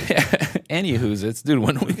 Yeah. Anywho's, dude,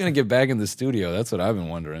 when are we going to get back in the studio? That's what I've been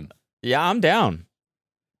wondering. Yeah, I'm down.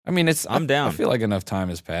 I mean, I'm down. I feel like enough time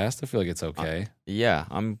has passed. I feel like it's okay. Yeah,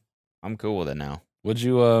 I'm cool with it now. What'd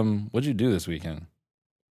you do this weekend?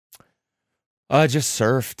 Just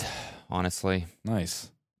surfed, honestly. Nice.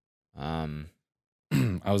 I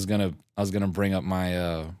was gonna bring up my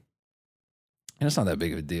and it's not that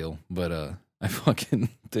big of a deal, but I fucking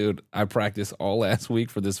dude, I practiced all last week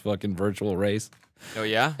for this fucking virtual race. Oh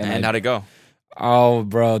yeah? And how'd it go? Oh,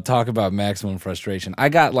 bro, talk about maximum frustration. I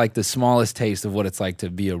got like the smallest taste of what it's like to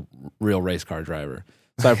be a real race car driver.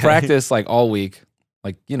 So I practiced like all week,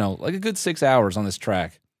 like, like a good 6 hours on this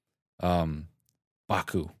track.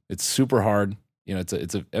 Baku. It's super hard.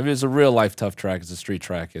 It's a real life tough track. It's a street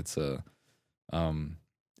track. It's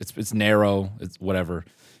narrow. It's whatever.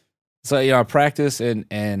 So, I practice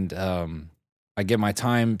and I get my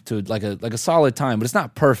time to like a solid time, but it's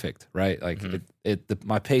not perfect, right? Like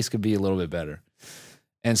my pace could be a little bit better.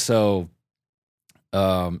 And so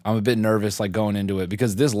I'm a bit nervous like going into it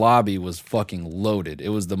because this lobby was fucking loaded. It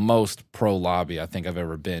was the most pro lobby I think I've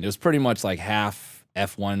ever been. It was pretty much like half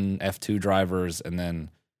F1, F2 drivers and then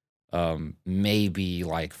maybe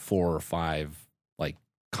like 4 or 5 like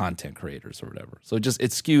content creators or whatever. So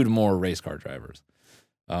it skewed more race car drivers.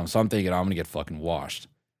 So I'm thinking I'm going to get fucking washed.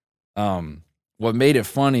 What made it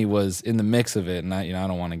funny was in the mix of it, and I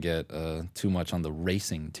don't want to get too much on the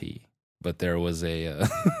racing tee, but there was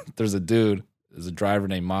there's a dude, there's a driver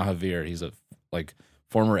named Mahavir. He's a like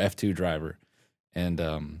former F2 driver,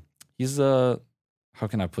 and he's how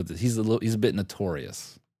can I put this? He's a bit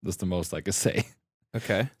notorious. That's the most I could say.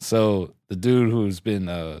 Okay. So the dude who's been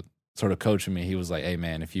sort of coaching me, he was like, "Hey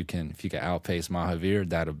man, if you can outpace Mahavir,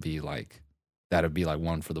 that'd be like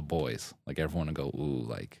one for the boys. Like everyone would go, ooh,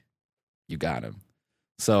 like." You got him.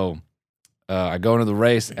 So I go into the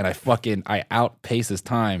race and I outpace his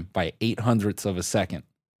time by 0.08 of a second.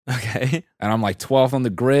 Okay. And I'm like 12th on the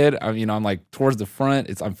grid. I'm like towards the front.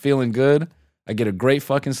 I'm feeling good. I get a great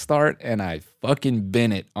fucking start and I fucking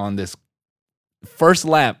bin it on this first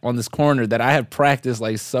lap on this corner that I had practiced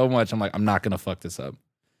like so much. I'm like, I'm not gonna fuck this up.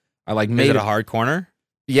 I like made it a hard corner.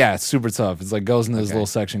 Yeah, it's super tough. It's like goes into this little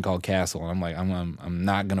section called Castle, and I'm like, I'm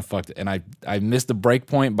not gonna fuck it. And I missed the break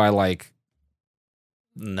point by like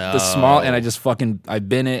the small, and I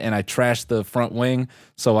bin it and I trashed the front wing.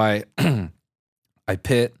 So I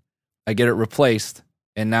pit, I get it replaced,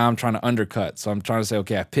 and now I'm trying to undercut. So I'm trying to say,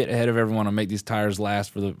 okay, I pit ahead of everyone. I'll make these tires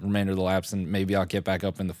last for the remainder of the laps, and maybe I'll get back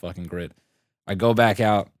up in the fucking grid. I go back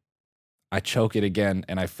out, I choke it again,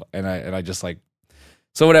 and I just like.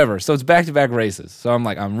 So whatever. So it's back-to-back races. So I'm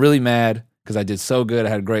like, I'm really mad because I did so good. I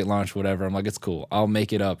had a great launch, whatever. I'm like, it's cool. I'll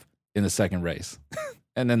make it up in the second race.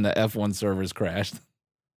 And then the F1 servers crashed.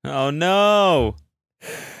 Oh, no.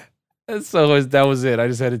 And so that was it. I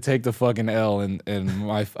just had to take the fucking L, and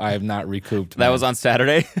I have not recouped. That was on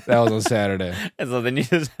Saturday? That was on Saturday. And so then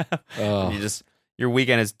your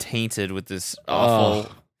weekend is tainted with this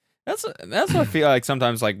awful... That's what I feel like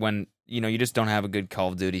sometimes, like when you just don't have a good Call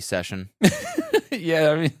of Duty session.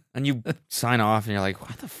 Yeah, I mean, And you sign off and you're like,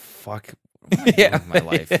 what the fuck? What am I doing with my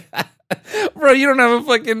life? Bro, you don't have a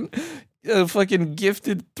fucking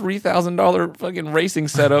gifted $3,000 fucking racing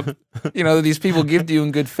setup. These people gift you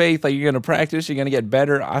in good faith. Like, you're going to practice, you're going to get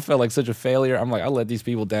better. I felt like such a failure. I'm like, I let these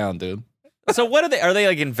people down, dude. So what are they? Are they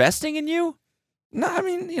like investing in you? No, I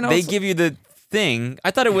mean, They give you the thing.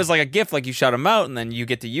 I thought it was like a gift, like you shout them out and then you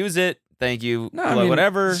get to use it. Thank you. No, I mean,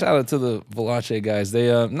 whatever. Shout out to the Velace guys.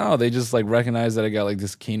 They just like recognize that I got like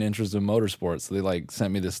this keen interest in motorsports. So they like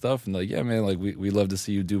sent me this stuff and like, yeah, man, like we love to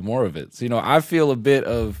see you do more of it. So I feel a bit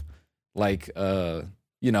of like I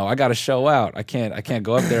got to show out. I can't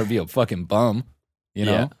go up there and be a fucking bum,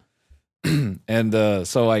 Yeah. And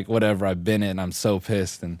so like whatever, I've been in. I'm so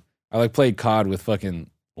pissed, and I like played COD with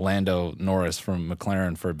fucking Lando Norris from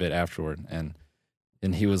McLaren for a bit afterward, and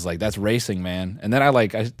he was like, "That's racing, man." And then I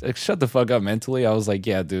shut the fuck up mentally. I was like,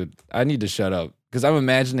 "Yeah, dude, I need to shut up," because I'm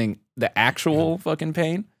imagining the actual fucking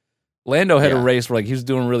pain. Lando had a race where like he was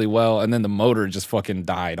doing really well, and then the motor just fucking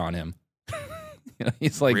died on him.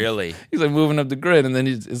 He's like, really? He's like moving up the grid, and then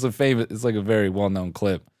it's like a very well known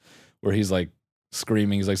clip where he's like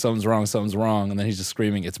screaming. He's like, something's wrong, and then he's just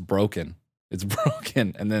screaming, "It's broken. It's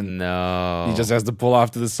broken." And then he just has to pull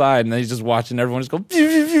off to the side, and then he's just watching everyone just go pew,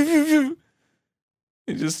 pew, pew, pew, pew.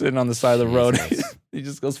 He's just sitting on the side of the road. He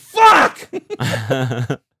just goes, "Fuck!"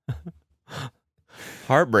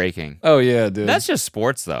 Heartbreaking. Oh yeah, dude. That's just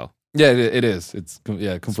sports, though. Yeah, it is. It's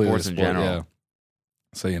completely Sports in general. Yeah.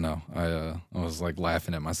 So I was like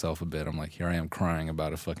laughing at myself a bit. I'm like, here I am crying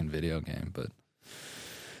about a fucking video game, but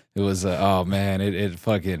it was oh man, it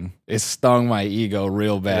stung my ego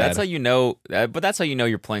real bad. Yeah, that's how you know. But that's how you know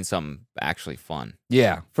you're playing something actually fun.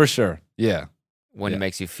 Yeah, for sure. Yeah, when it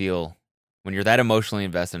makes you feel, when you're that emotionally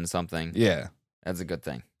invested in something. Yeah, that's a good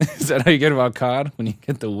thing. Is that how you get about COD when you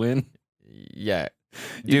get the win? Yeah,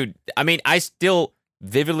 dude. I mean, I still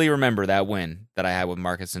vividly remember that win that I had with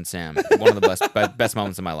Marcus and Sam. One of the best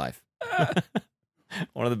moments of my life.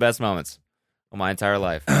 One of the best moments of my entire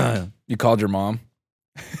life. You called your mom?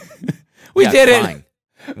 We did crying.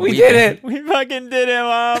 it. We did it. We fucking did it,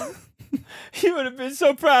 Mom. You would have been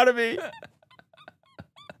so proud of me.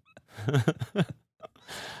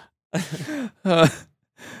 I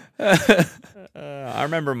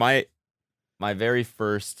remember my very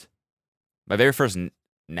first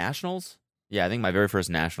nationals. Yeah, I think my very first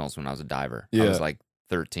nationals when I was a diver. Yeah. I was like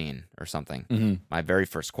 13 or something. Mm-hmm. My very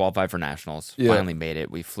first qualified for nationals. Yeah. Finally made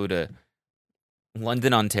it. We flew to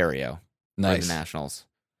London, Ontario. Nice. For the nationals.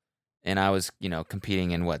 And I was,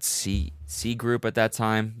 competing in C group at that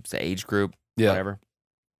time. It's the age group, whatever.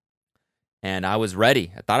 And I was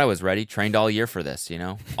ready. I thought I was ready. Trained all year for this,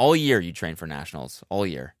 All year you train for nationals. All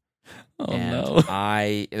year. Oh, and no.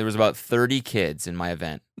 there was about 30 kids in my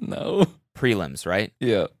event. No. Prelims, right?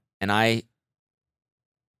 Yeah. And I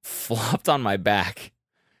flopped on my back,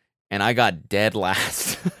 and I got dead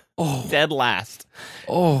last. Oh. Dead last.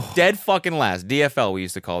 Oh. Dead fucking last. DFL, we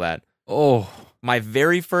used to call that. Oh. My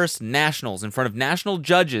very first nationals in front of national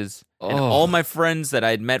judges and all my friends that I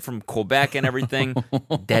had met from Quebec and everything,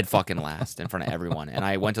 dead fucking last in front of everyone. And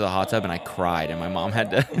I went to the hot tub and I cried, and my mom had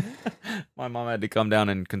to come down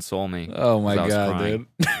and console me. Oh my God, dude.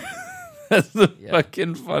 That's the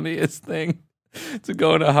fucking funniest thing. To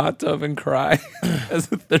go in a hot tub and cry as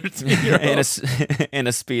a 13-year-old in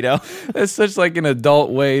a Speedo. That's such like an adult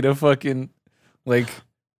way to fucking I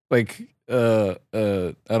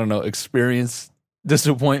don't know, experience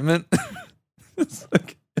disappointment. It's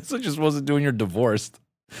just wasn't doing your divorced.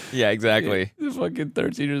 Yeah, exactly. You're fucking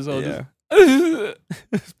 13 years old. Yeah.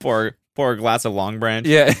 pour a glass of Long Branch.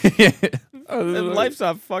 Yeah. Life's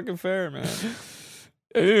not fucking fair, man.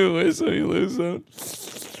 Anyway, so you lose them.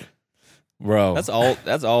 Bro. That's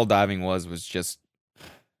all diving was just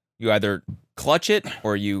you either clutch it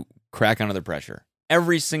or you crack under the pressure.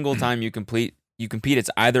 Every single time you compete, it's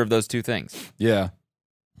either of those two things. Yeah.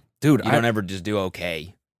 Dude, you don't ever just do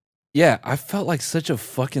okay. Yeah, I felt like such a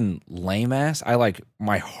fucking lame ass.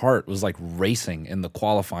 My heart was like racing in the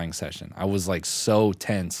qualifying session. I was like so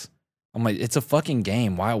tense. I'm like, it's a fucking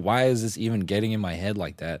game. Why is this even getting in my head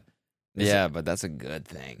like that? But that's a good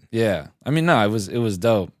thing. Yeah. I mean, no, it was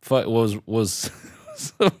dope. What was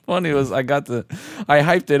so funny was I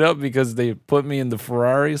hyped it up because they put me in the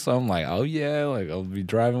Ferrari, so I'm like, oh yeah, like I'll be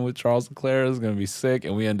driving with Charles Leclerc, it's gonna be sick,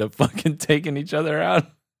 and we end up fucking taking each other out.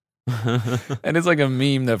 And it's like a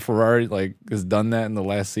meme that Ferrari like has done that in the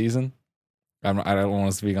last season. I don't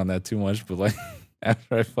want to speak on that too much, but like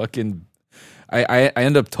after I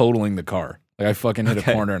end up totaling the car. Like I fucking hit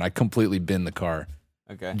a corner and I completely binned the car.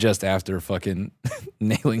 Okay. Just after fucking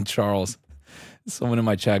nailing Charles. Someone in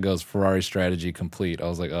my chat goes, Ferrari strategy complete. I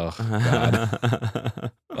was like, oh,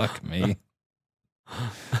 God. Fuck me.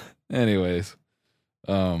 Anyways.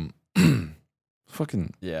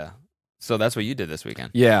 Fucking. Yeah. So that's what you did this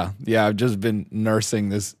weekend. Yeah. I've just been nursing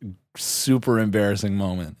this super embarrassing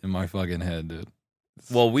moment in my fucking head, dude.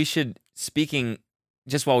 Well, we should,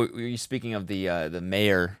 just while we were speaking of the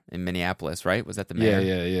mayor in Minneapolis, right? Was that the mayor?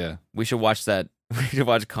 Yeah. We should watch that. We should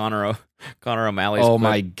watch Connor O'Malley's Oh clip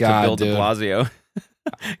my God, to Bill dude. de Blasio.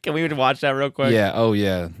 Can we watch that real quick? Yeah, oh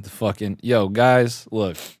yeah. The fucking guys,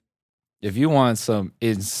 look. If you want some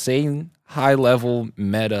insane high level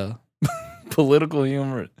meta political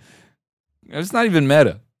humor, it's not even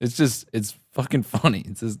meta. It's fucking funny.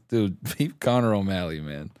 It's just, dude, beat Connor O'Malley,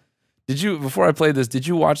 man. Before I played this, did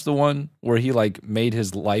you watch the one where he like made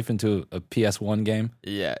his life into a PS1 game?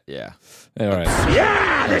 Yeah. All right.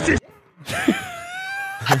 Yeah, this is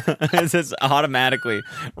This is automatically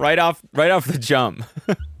right off the jump.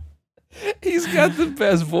 He's got the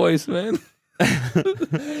best voice, man.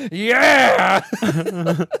 Yeah.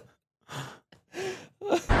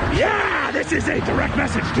 yeah, this is a direct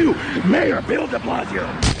message to Mayor Bill de Blasio.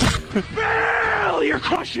 Bill, you're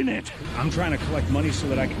crushing it. I'm trying to collect money so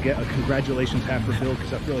that I can get a congratulations hat for Bill,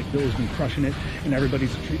 because I feel like Bill has been crushing it, and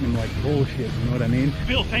everybody's treating him like bullshit. You know what I mean?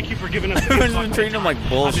 Bill, thank you for giving us the Everyone's been treating him like I've been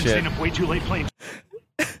bullshit. staying up way too late playing.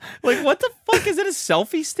 Like, what the fuck? Is it a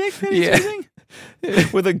selfie stick that he's using?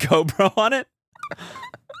 With a GoPro on it?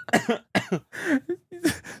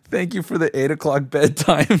 Thank you for the 8:00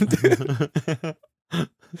 bedtime, dude.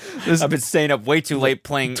 I've been staying up way too late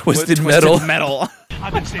playing Twisted Metal.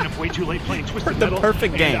 I've been staying up way too late playing Twisted The Metal.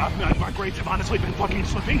 perfect game. And my grades have honestly been fucking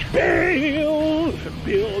slipping. Bill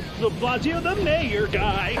de Blasio, the mayor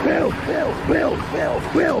guy. Bill.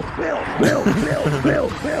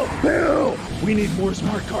 We need more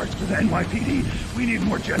smart cards for the NYPD. We need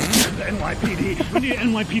more jet skis for the NYPD. We need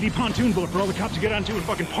an NYPD pontoon boat for all the cops to get onto and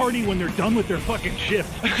fucking party when they're done with their fucking shift.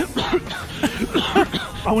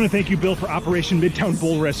 I want to thank you, Bill, for Operation Midtown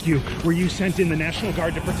Bull Rescue, where you sent in the National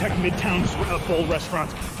Guard to protect Midtown's bowl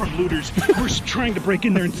restaurants from looters who are trying to break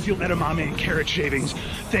in there and steal edamame and carrot shavings.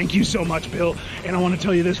 Thank you so much, Bill. And I want to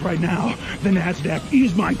tell you this right now. The NASDAQ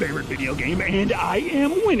is my favorite video game, and I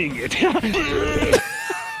am winning it.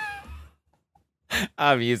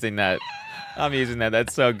 I'm using that.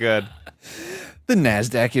 That's so good. The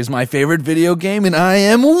NASDAQ is my favorite video game, and I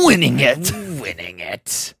am winning it.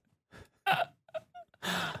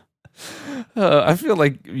 I feel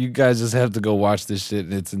like you guys just have to go watch this shit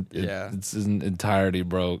in its in entirety,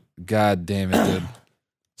 bro. God damn it, dude.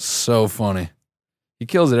 So funny. He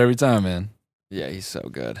kills it every time, man. Yeah, he's so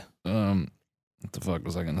good. What the fuck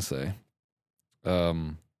was I gonna say?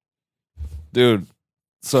 Dude,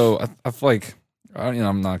 so I feel like,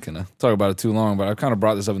 I'm not gonna talk about it too long, but I've kind of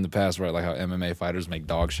brought this up in the past, right? Like how MMA fighters make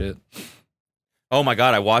dog shit. Oh my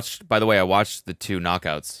God, I watched the 2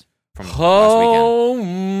 knockouts from last weekend. Oh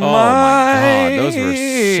my God, those were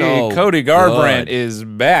so Cody Garbrandt good. is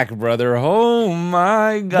back, brother. Oh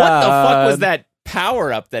my God. What the fuck was that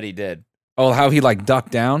power up that he did? Oh, how he like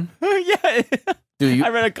ducked down? Yeah. Dude, I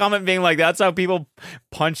read a comment being like, that's how people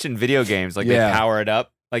punch in video games. Like, Yeah. they power it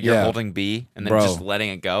up. Like, you're Yeah. holding B and then Bro. just letting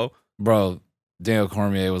it go. Bro, Daniel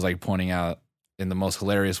Cormier was like pointing out in the most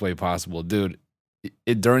hilarious way possible. Dude,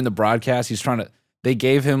 during the broadcast, they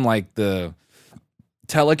gave him like the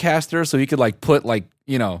Telecaster so he could like put like,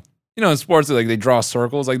 in sports, like they draw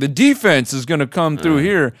circles, like the defense is going to come through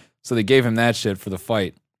here. So they gave him that shit for the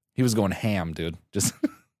fight. He was going ham, dude. Just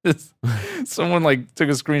someone like took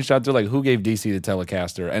a screenshot to like, who gave DC the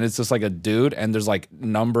Telecaster? And it's just like a dude and there's like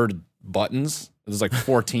numbered buttons. There's like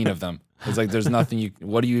 14 of them. It's like, there's nothing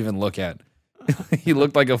what do you even look at? He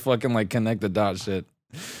looked like a fucking like connect the dot shit.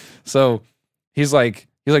 So he's like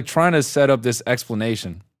trying to set up this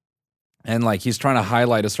explanation. And like he's trying to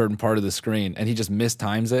highlight a certain part of the screen and he just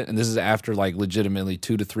mistimes it. And this is after like legitimately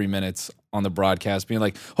 2 to 3 minutes on the broadcast being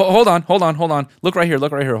like, hold on. Look right here.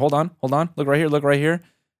 Hold on. Look right here.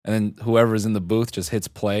 And then whoever's in the booth just hits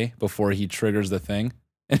play before he triggers the thing.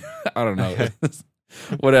 I don't know.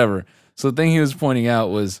 Whatever. So the thing he was pointing out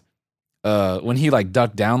was when he like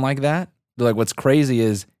ducked down like that, like what's crazy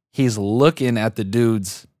is he's looking at the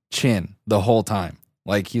dude's chin the whole time.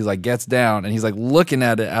 Like he's like gets down and he's like looking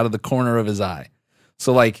at it out of the corner of his eye.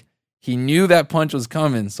 So like he knew that punch was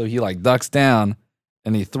coming, so he like ducks down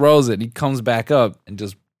and he throws it and he comes back up and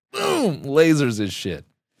just boom, lasers his shit.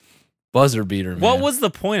 Buzzer beater, man. What was the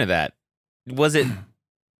point of that? Was it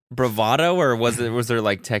bravado or was there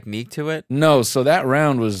like technique to it? No, so that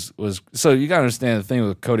round was so you gotta understand the thing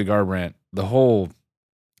with Cody Garbrandt, the whole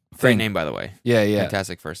Great thing. name, by the way. Yeah.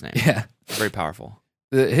 Fantastic first name. Yeah. Very powerful.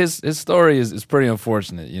 his story is pretty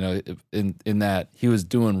unfortunate, you know, in that he was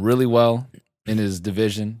doing really well in his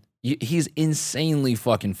division. He's insanely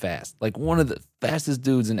fucking fast, like one of the fastest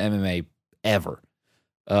dudes in MMA ever.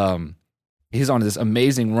 He's on this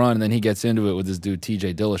amazing run, and then he gets into it with this dude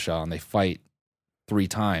TJ Dillashaw, and they fight 3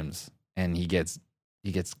 times, and he gets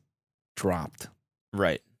dropped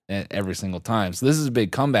Right. every single time. So this is a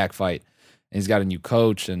big comeback fight. And he's got a new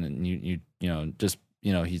coach, and you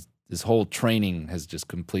know his whole training has just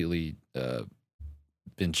completely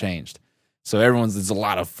been changed. So there's a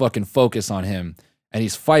lot of fucking focus on him, and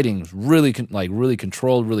he's fighting really really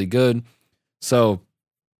controlled, really good. So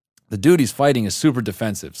the dude he's fighting is super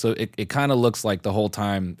defensive. So it kind of looks like the whole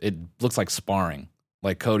time it looks like sparring.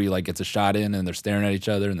 Like Cody like gets a shot in, and they're staring at each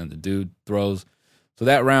other, and then the dude throws. So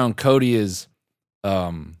that round, Cody is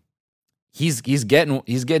he's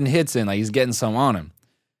getting hits in, like he's getting some on him.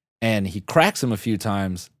 And he cracks him a few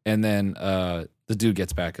times, and then the dude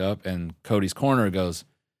gets back up, and Cody's corner goes,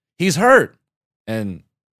 "He's hurt." And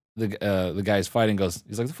the guy's fighting goes,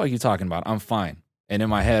 he's like, "The fuck are you talking about? I'm fine." And in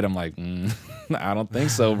my head, I'm like, I don't think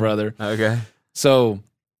so, brother. Okay. So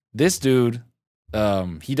this dude,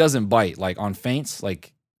 he doesn't bite. Like on feints,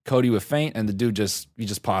 like Cody would feint, and the dude he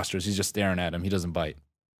just postures. He's just staring at him. He doesn't bite.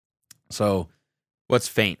 So What's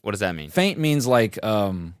feint? What does that mean? feint means like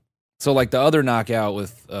so like the other knockout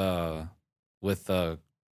with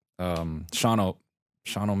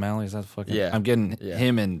Sean O'Malley, is that fucking? Yeah. I'm getting Yeah.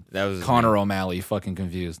 him and That was his Conor name. O'Malley fucking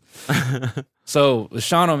confused. So with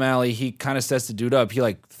Sean O'Malley, he kind of sets the dude up. He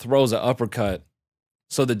like throws an uppercut,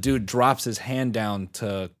 so the dude drops his hand down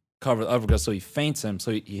to cover the uppercut. So he feints him.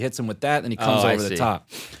 So he hits him with that, and he comes I over the see. top.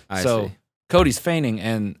 I So see. Cody's feinting,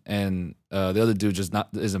 and the other dude just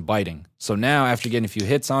isn't biting. So now after getting a few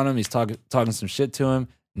hits on him, he's talking some shit to him.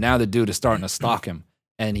 Now the dude is starting to stalk him,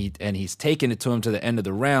 and he's taking it to him to the end of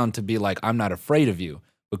the round to be like, "I'm not afraid of you."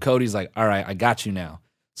 But Cody's like, "All right, I got you now."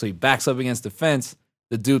 So he backs up against the fence.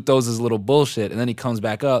 The dude throws his little bullshit, and then he comes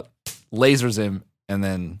back up, lasers him, and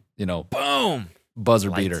then Boom. buzzer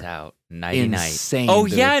Lights beater. out. Nighty night. Insane. Oh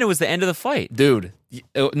dude. yeah, and it was the end of the fight. Dude.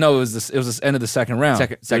 No, it was the end of the second round.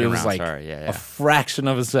 Second It was round. like Sorry. Yeah. a fraction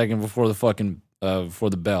of a second before the fucking before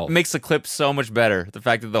the bell. It makes the clip so much better. The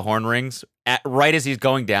fact that the horn rings right as he's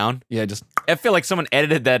going down. Yeah, just I feel like someone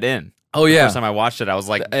edited that in. oh The yeah. first time I watched it, I was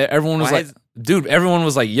like, Everyone was why like, is- dude. Everyone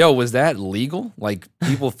was like, "Yo, was that legal?" Like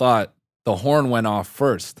people thought the horn went off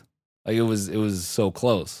first. Like it was so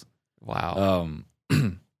close. wow.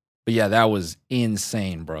 But yeah, that was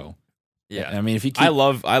insane, bro. Yeah. I mean, if you keep, I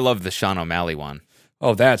love the Sean O'Malley one.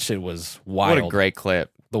 oh, that shit was wild. What a great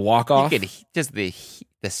clip. The walk You off. could just the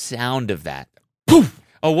sound of that. Poof!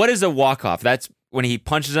 Oh, what is a walk off? That's when he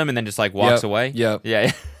punches him and then just like walks away. Yep.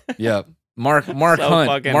 Yeah. Yep. Mark So Hunt.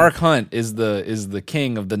 fucking- Mark Hunt is the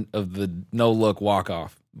king of the no look walk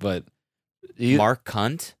off. But Mark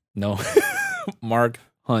Hunt. no, Mark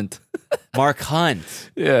Hunt. Mark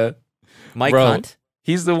Hunt. Yeah, Mike Bro. Hunt.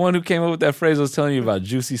 he's the one who came up with that phrase I was telling you about,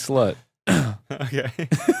 juicy slut. Okay.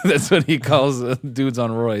 That's what he calls dudes on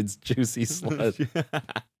roids, juicy slut.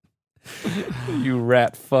 You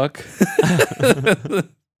rat fuck.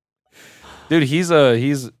 Dude, he's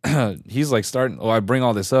like starting. Oh, I bring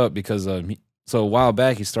all this up because so a while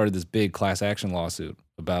back he started this big class action lawsuit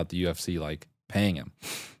about the UFC like paying him,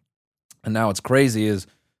 and now what's crazy is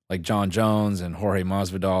like John Jones and Jorge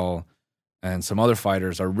Masvidal and some other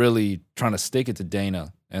fighters are really trying to stick it to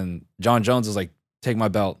Dana. And John Jones is like, "Take my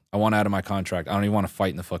belt. I want out of my contract. I don't even want to fight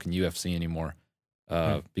in the fucking UFC anymore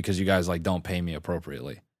because you guys like don't pay me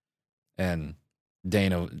appropriately." And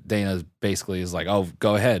Dana basically is like, "Oh,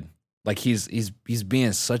 go ahead." Like he's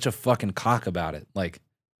being such a fucking cock about it. Like,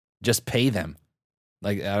 just pay them.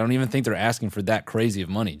 Like I don't even think they're asking for that crazy of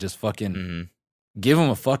money. Just fucking hmm give them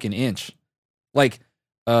a fucking inch. Like,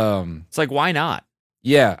 It's like, why not?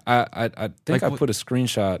 yeah, I think Like I what- put a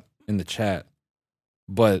screenshot in the chat,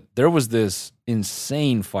 but there was this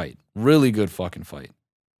insane fight, really good fucking fight,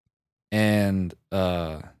 and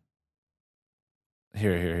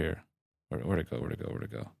here, where'd it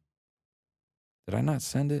go? Did I not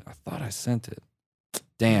send it? I thought I sent it.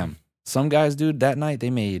 Damn, some guys, dude, that night they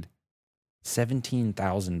made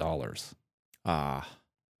 $17,000. Ah.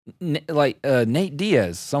 Nate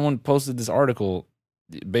Diaz, someone posted this article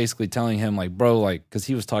basically telling him like, bro, like, because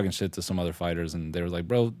he was talking shit to some other fighters and they were like,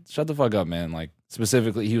 bro, shut the fuck up, man. Like,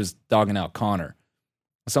 specifically he was dogging out Connor.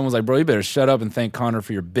 Someone's like, bro, you better shut up and thank Connor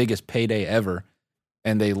for your biggest payday ever.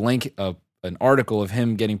 And they link an article of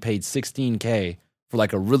him getting paid $16K for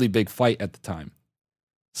like a really big fight at the time.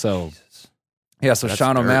 So Jesus. yeah, so That's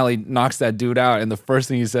Sean dirt. O'Malley knocks that dude out, and the first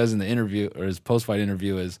thing he says in the interview or his post-fight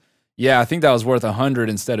interview is, "Yeah, I think that was worth 100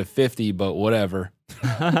 instead of 50, but whatever."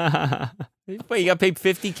 Wait, you got paid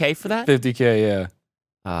 $50K for that? 50K, yeah.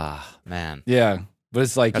 Ah, man. Yeah. But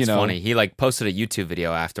it's like, That's you know. funny. He like posted a YouTube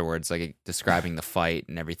video afterwards, like describing the fight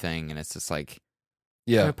and everything, and it's just like,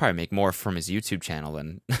 Yeah. he'll probably make more from his YouTube channel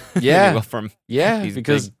than Yeah. he will from these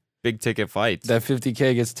because big ticket fights. that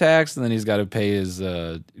 50K gets taxed, and then he's got to pay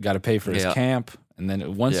for his camp, and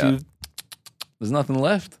then once there's nothing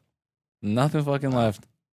left. Nothing fucking left.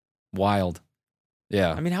 Wild.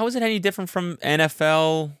 Yeah. I mean, how is it any different from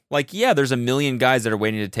NFL? Like, yeah, there's a million guys that are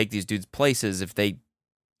waiting to take these dudes' places if they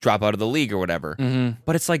drop out of the league or whatever. Mm-hmm.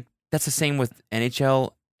 But it's like, that's the same with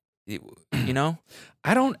NHL, you know?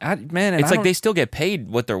 It's like they still get paid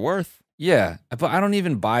what they're worth. Yeah, but I don't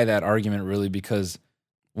even buy that argument really, because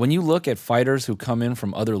when you look at fighters who come in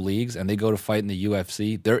from other leagues and they go to fight in the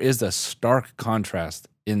UFC, there is a stark contrast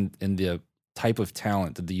in the type of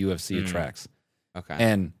talent that the UFC attracts.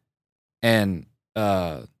 Okay. And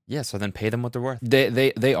yeah, so then pay them what they're worth.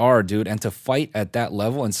 they are, dude, and to fight at that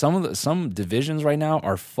level, and some divisions right now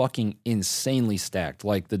are fucking insanely stacked.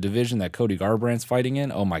 Like the division that Cody Garbrandt's fighting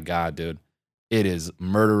in, oh my god, dude. It is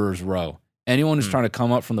murderer's row. Anyone who's trying to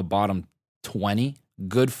come up from the bottom 20,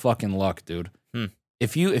 good fucking luck, dude.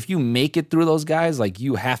 If you make it through those guys, like,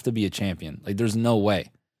 you have to be a champion. Like, there's no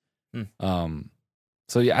way.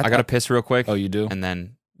 So yeah, I gotta piss real quick. Oh, you do? And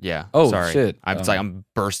then yeah. Oh, sorry. shit. I'm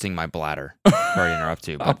bursting my bladder. Sorry to interrupt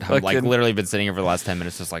you, but I've like literally been sitting here for the last 10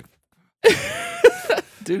 minutes, just like,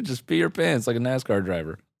 dude, just pee your pants like a NASCAR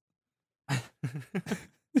driver.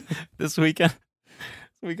 This weekend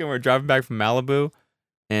we're driving back from Malibu,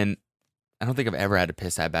 and I don't think I've ever had to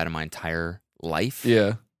piss that bad in my entire life.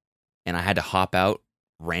 Yeah. And I had to hop out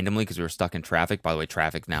randomly because we were stuck in traffic. By the way,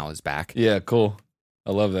 traffic now is back. Yeah, cool.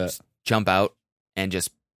 I love that. Just jump out and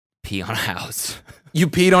just pee on a house. You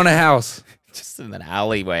peed on a house. Just in an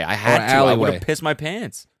alleyway. I had to. Alleyway. I would have pissed my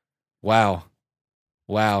pants. Wow.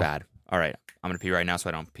 Bad. All right. I'm going to pee right now so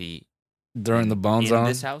I don't pee During the Bone in Zone.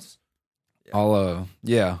 this house. I'll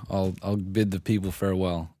bid the people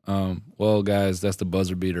farewell. Well, guys, that's the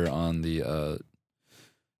buzzer beater on the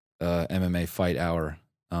MMA Fight Hour.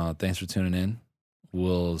 Thanks for tuning in.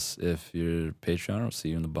 If you're Patreon, we'll see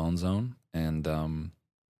you in the Bone Zone. And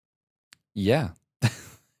yeah,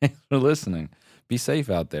 thanks for listening. Be safe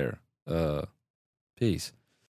out there. Peace.